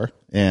Star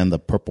and the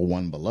purple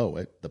one below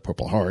it, the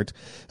Purple Heart.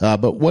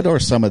 But what are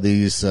some of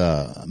these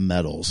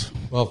medals?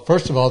 Well,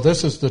 first of all,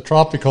 this is the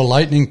Tropical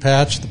Lightning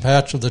Patch, the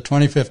patch of the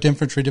 25th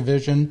Infantry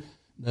Division,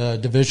 the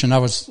division I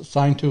was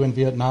assigned to in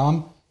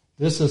Vietnam.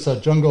 This is a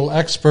Jungle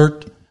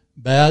Expert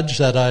badge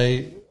that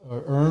I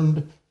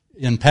earned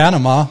in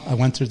Panama. I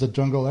went through the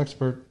Jungle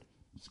Expert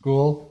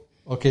School.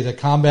 Okay, the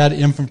Combat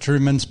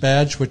Infantryman's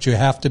Badge, which you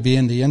have to be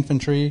in the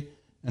infantry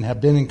and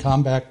have been in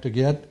combat to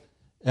get.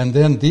 And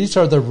then these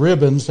are the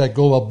ribbons that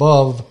go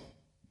above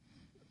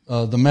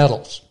the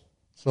medals.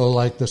 So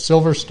like the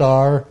Silver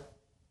Star,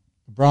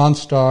 the Bronze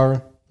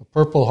Star, the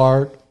Purple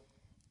Heart,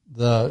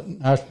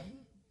 the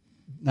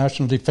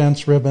National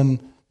Defense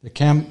Ribbon,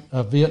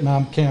 the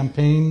Vietnam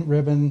Campaign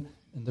Ribbon,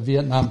 and the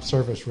Vietnam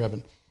Service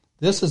Ribbon.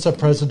 This is a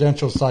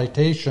presidential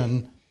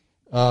citation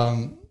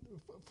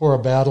for a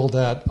battle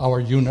that our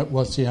unit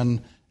was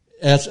in.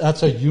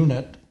 That's a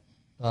unit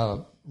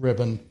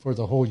ribbon for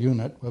the whole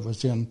unit that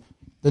was in.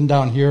 Then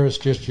down here is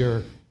just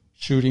your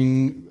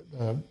shooting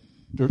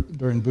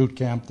during boot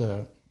camp.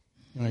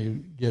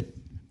 You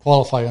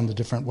qualify on the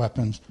different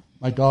weapons.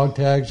 My dog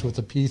tags with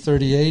the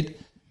P38.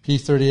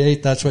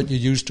 P38, that's what you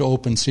use to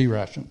open C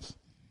rations.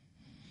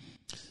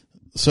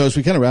 So as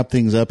we kind of wrap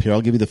things up here,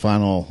 I'll give you the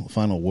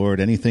final word.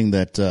 Anything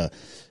that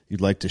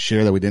you'd like to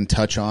share that we didn't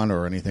touch on,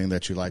 or anything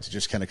that you'd like to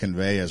just kind of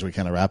convey as we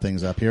kind of wrap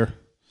things up here?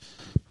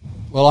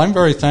 Well, I'm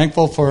very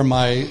thankful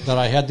that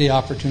I had the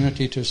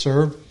opportunity to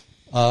serve.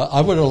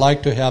 I would have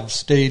liked to have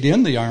stayed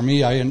in the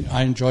Army.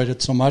 I enjoyed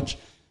it so much.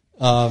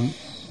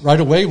 Right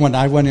away when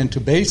I went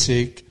into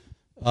basic,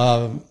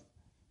 a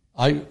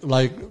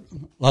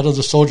lot of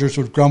the soldiers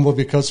would grumble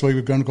because we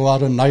were going to go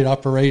out on night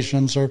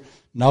operations, or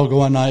now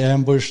go on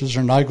ambushes,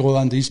 or now go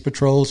on these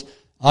patrols.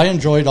 I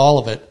enjoyed all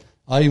of it.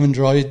 I even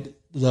enjoyed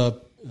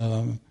the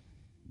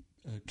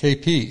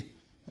KP,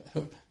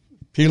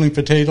 peeling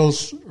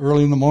potatoes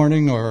early in the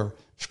morning or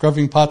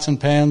scrubbing pots and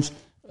pans.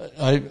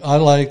 I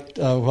liked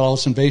while I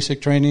was in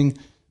basic training,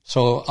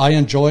 so I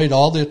enjoyed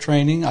all the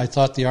training. I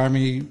thought the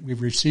Army, we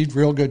received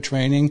real good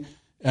training,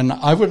 and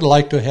I would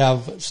like to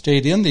have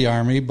stayed in the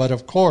Army, but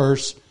of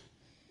course,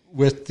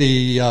 with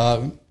the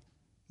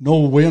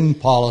no-win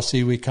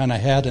policy we kind of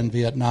had in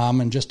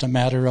Vietnam, and just a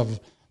matter of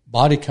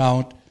body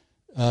count,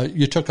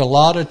 you took a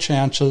lot of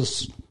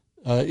chances.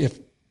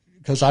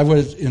 Because I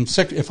would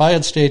if I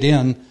had stayed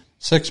in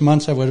 6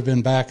 months, I would have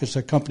been back as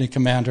a company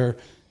commander,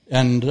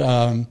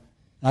 and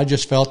I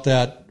just felt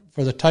that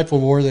for the type of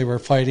war they were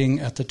fighting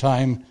at the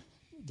time,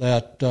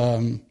 that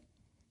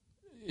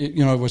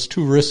it was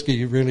too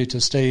risky really to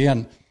stay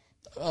in.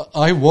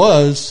 I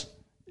was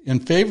in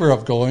favor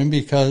of going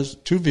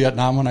to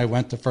Vietnam when I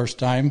went the first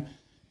time,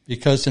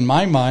 because in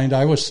my mind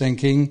I was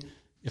thinking,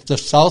 if the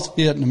South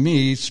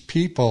Vietnamese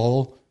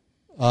people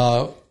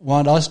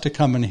want us to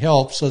come and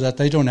help so that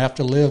they don't have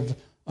to live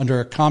under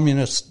a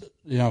communist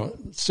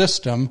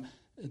system,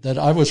 that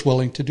I was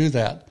willing to do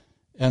that.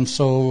 And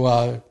so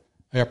I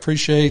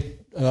appreciate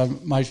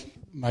my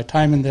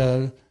time in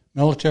the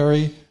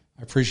military.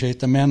 I appreciate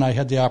the men I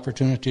had the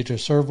opportunity to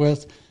serve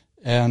with.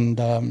 And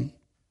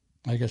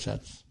I guess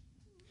that's...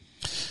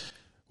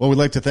 Well, we'd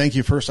like to thank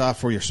you first off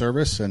for your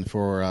service and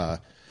for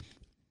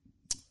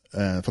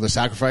the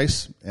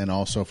sacrifice, and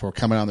also for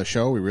coming on the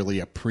show. We really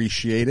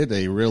appreciate it.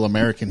 A real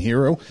American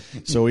hero.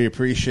 So we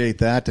appreciate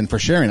that, and for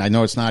sharing. I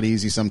know it's not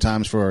easy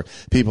sometimes for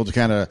people to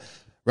kind of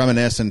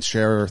reminisce and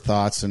share our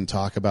thoughts and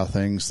talk about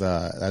things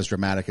as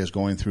dramatic as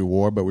going through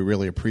war, but we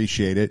really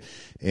appreciate it.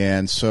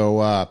 And so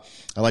I'd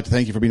like to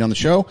thank you for being on the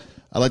show.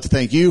 I'd like to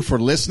thank you for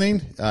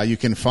listening. You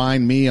can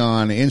find me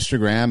on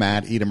Instagram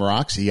at Edem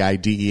Rocks,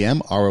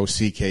 EIDEM,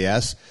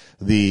 ROCKS.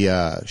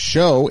 The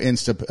show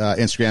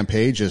Instagram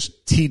page is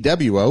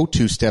TWO,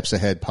 2 Steps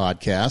Ahead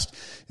Podcast.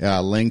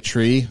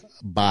 Linktree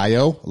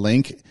bio,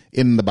 link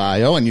in the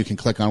bio, and you can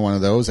click on one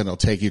of those and it'll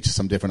take you to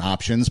some different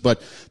options.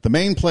 But the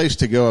main place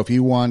to go if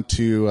you want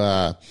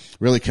to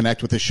really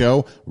connect with the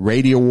show,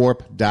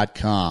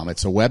 radiowarp.com.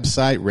 It's a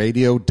website,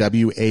 radio,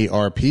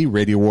 W-A-R-P,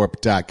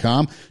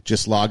 radiowarp.com.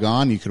 Just log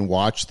on. You can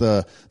watch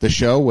the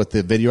show with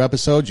the video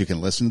episodes. You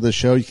can listen to the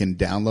show. You can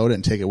download it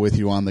and take it with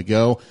you on the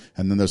go.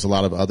 And then there's a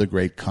lot of other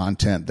great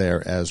content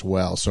there as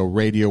well. So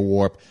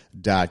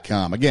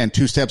radiowarp.com. Again,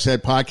 2 Steps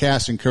Ahead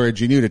Podcast,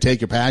 encouraging you to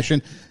take your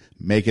passion,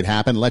 make it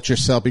happen. Let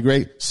yourself be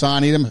great.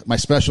 Son Edem, my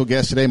special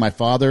guest today, my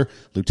father,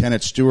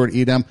 Lieutenant Stuart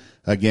Edem.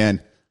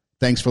 Again,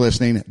 thanks for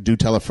listening. Do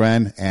tell a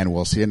friend, and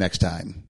we'll see you next time.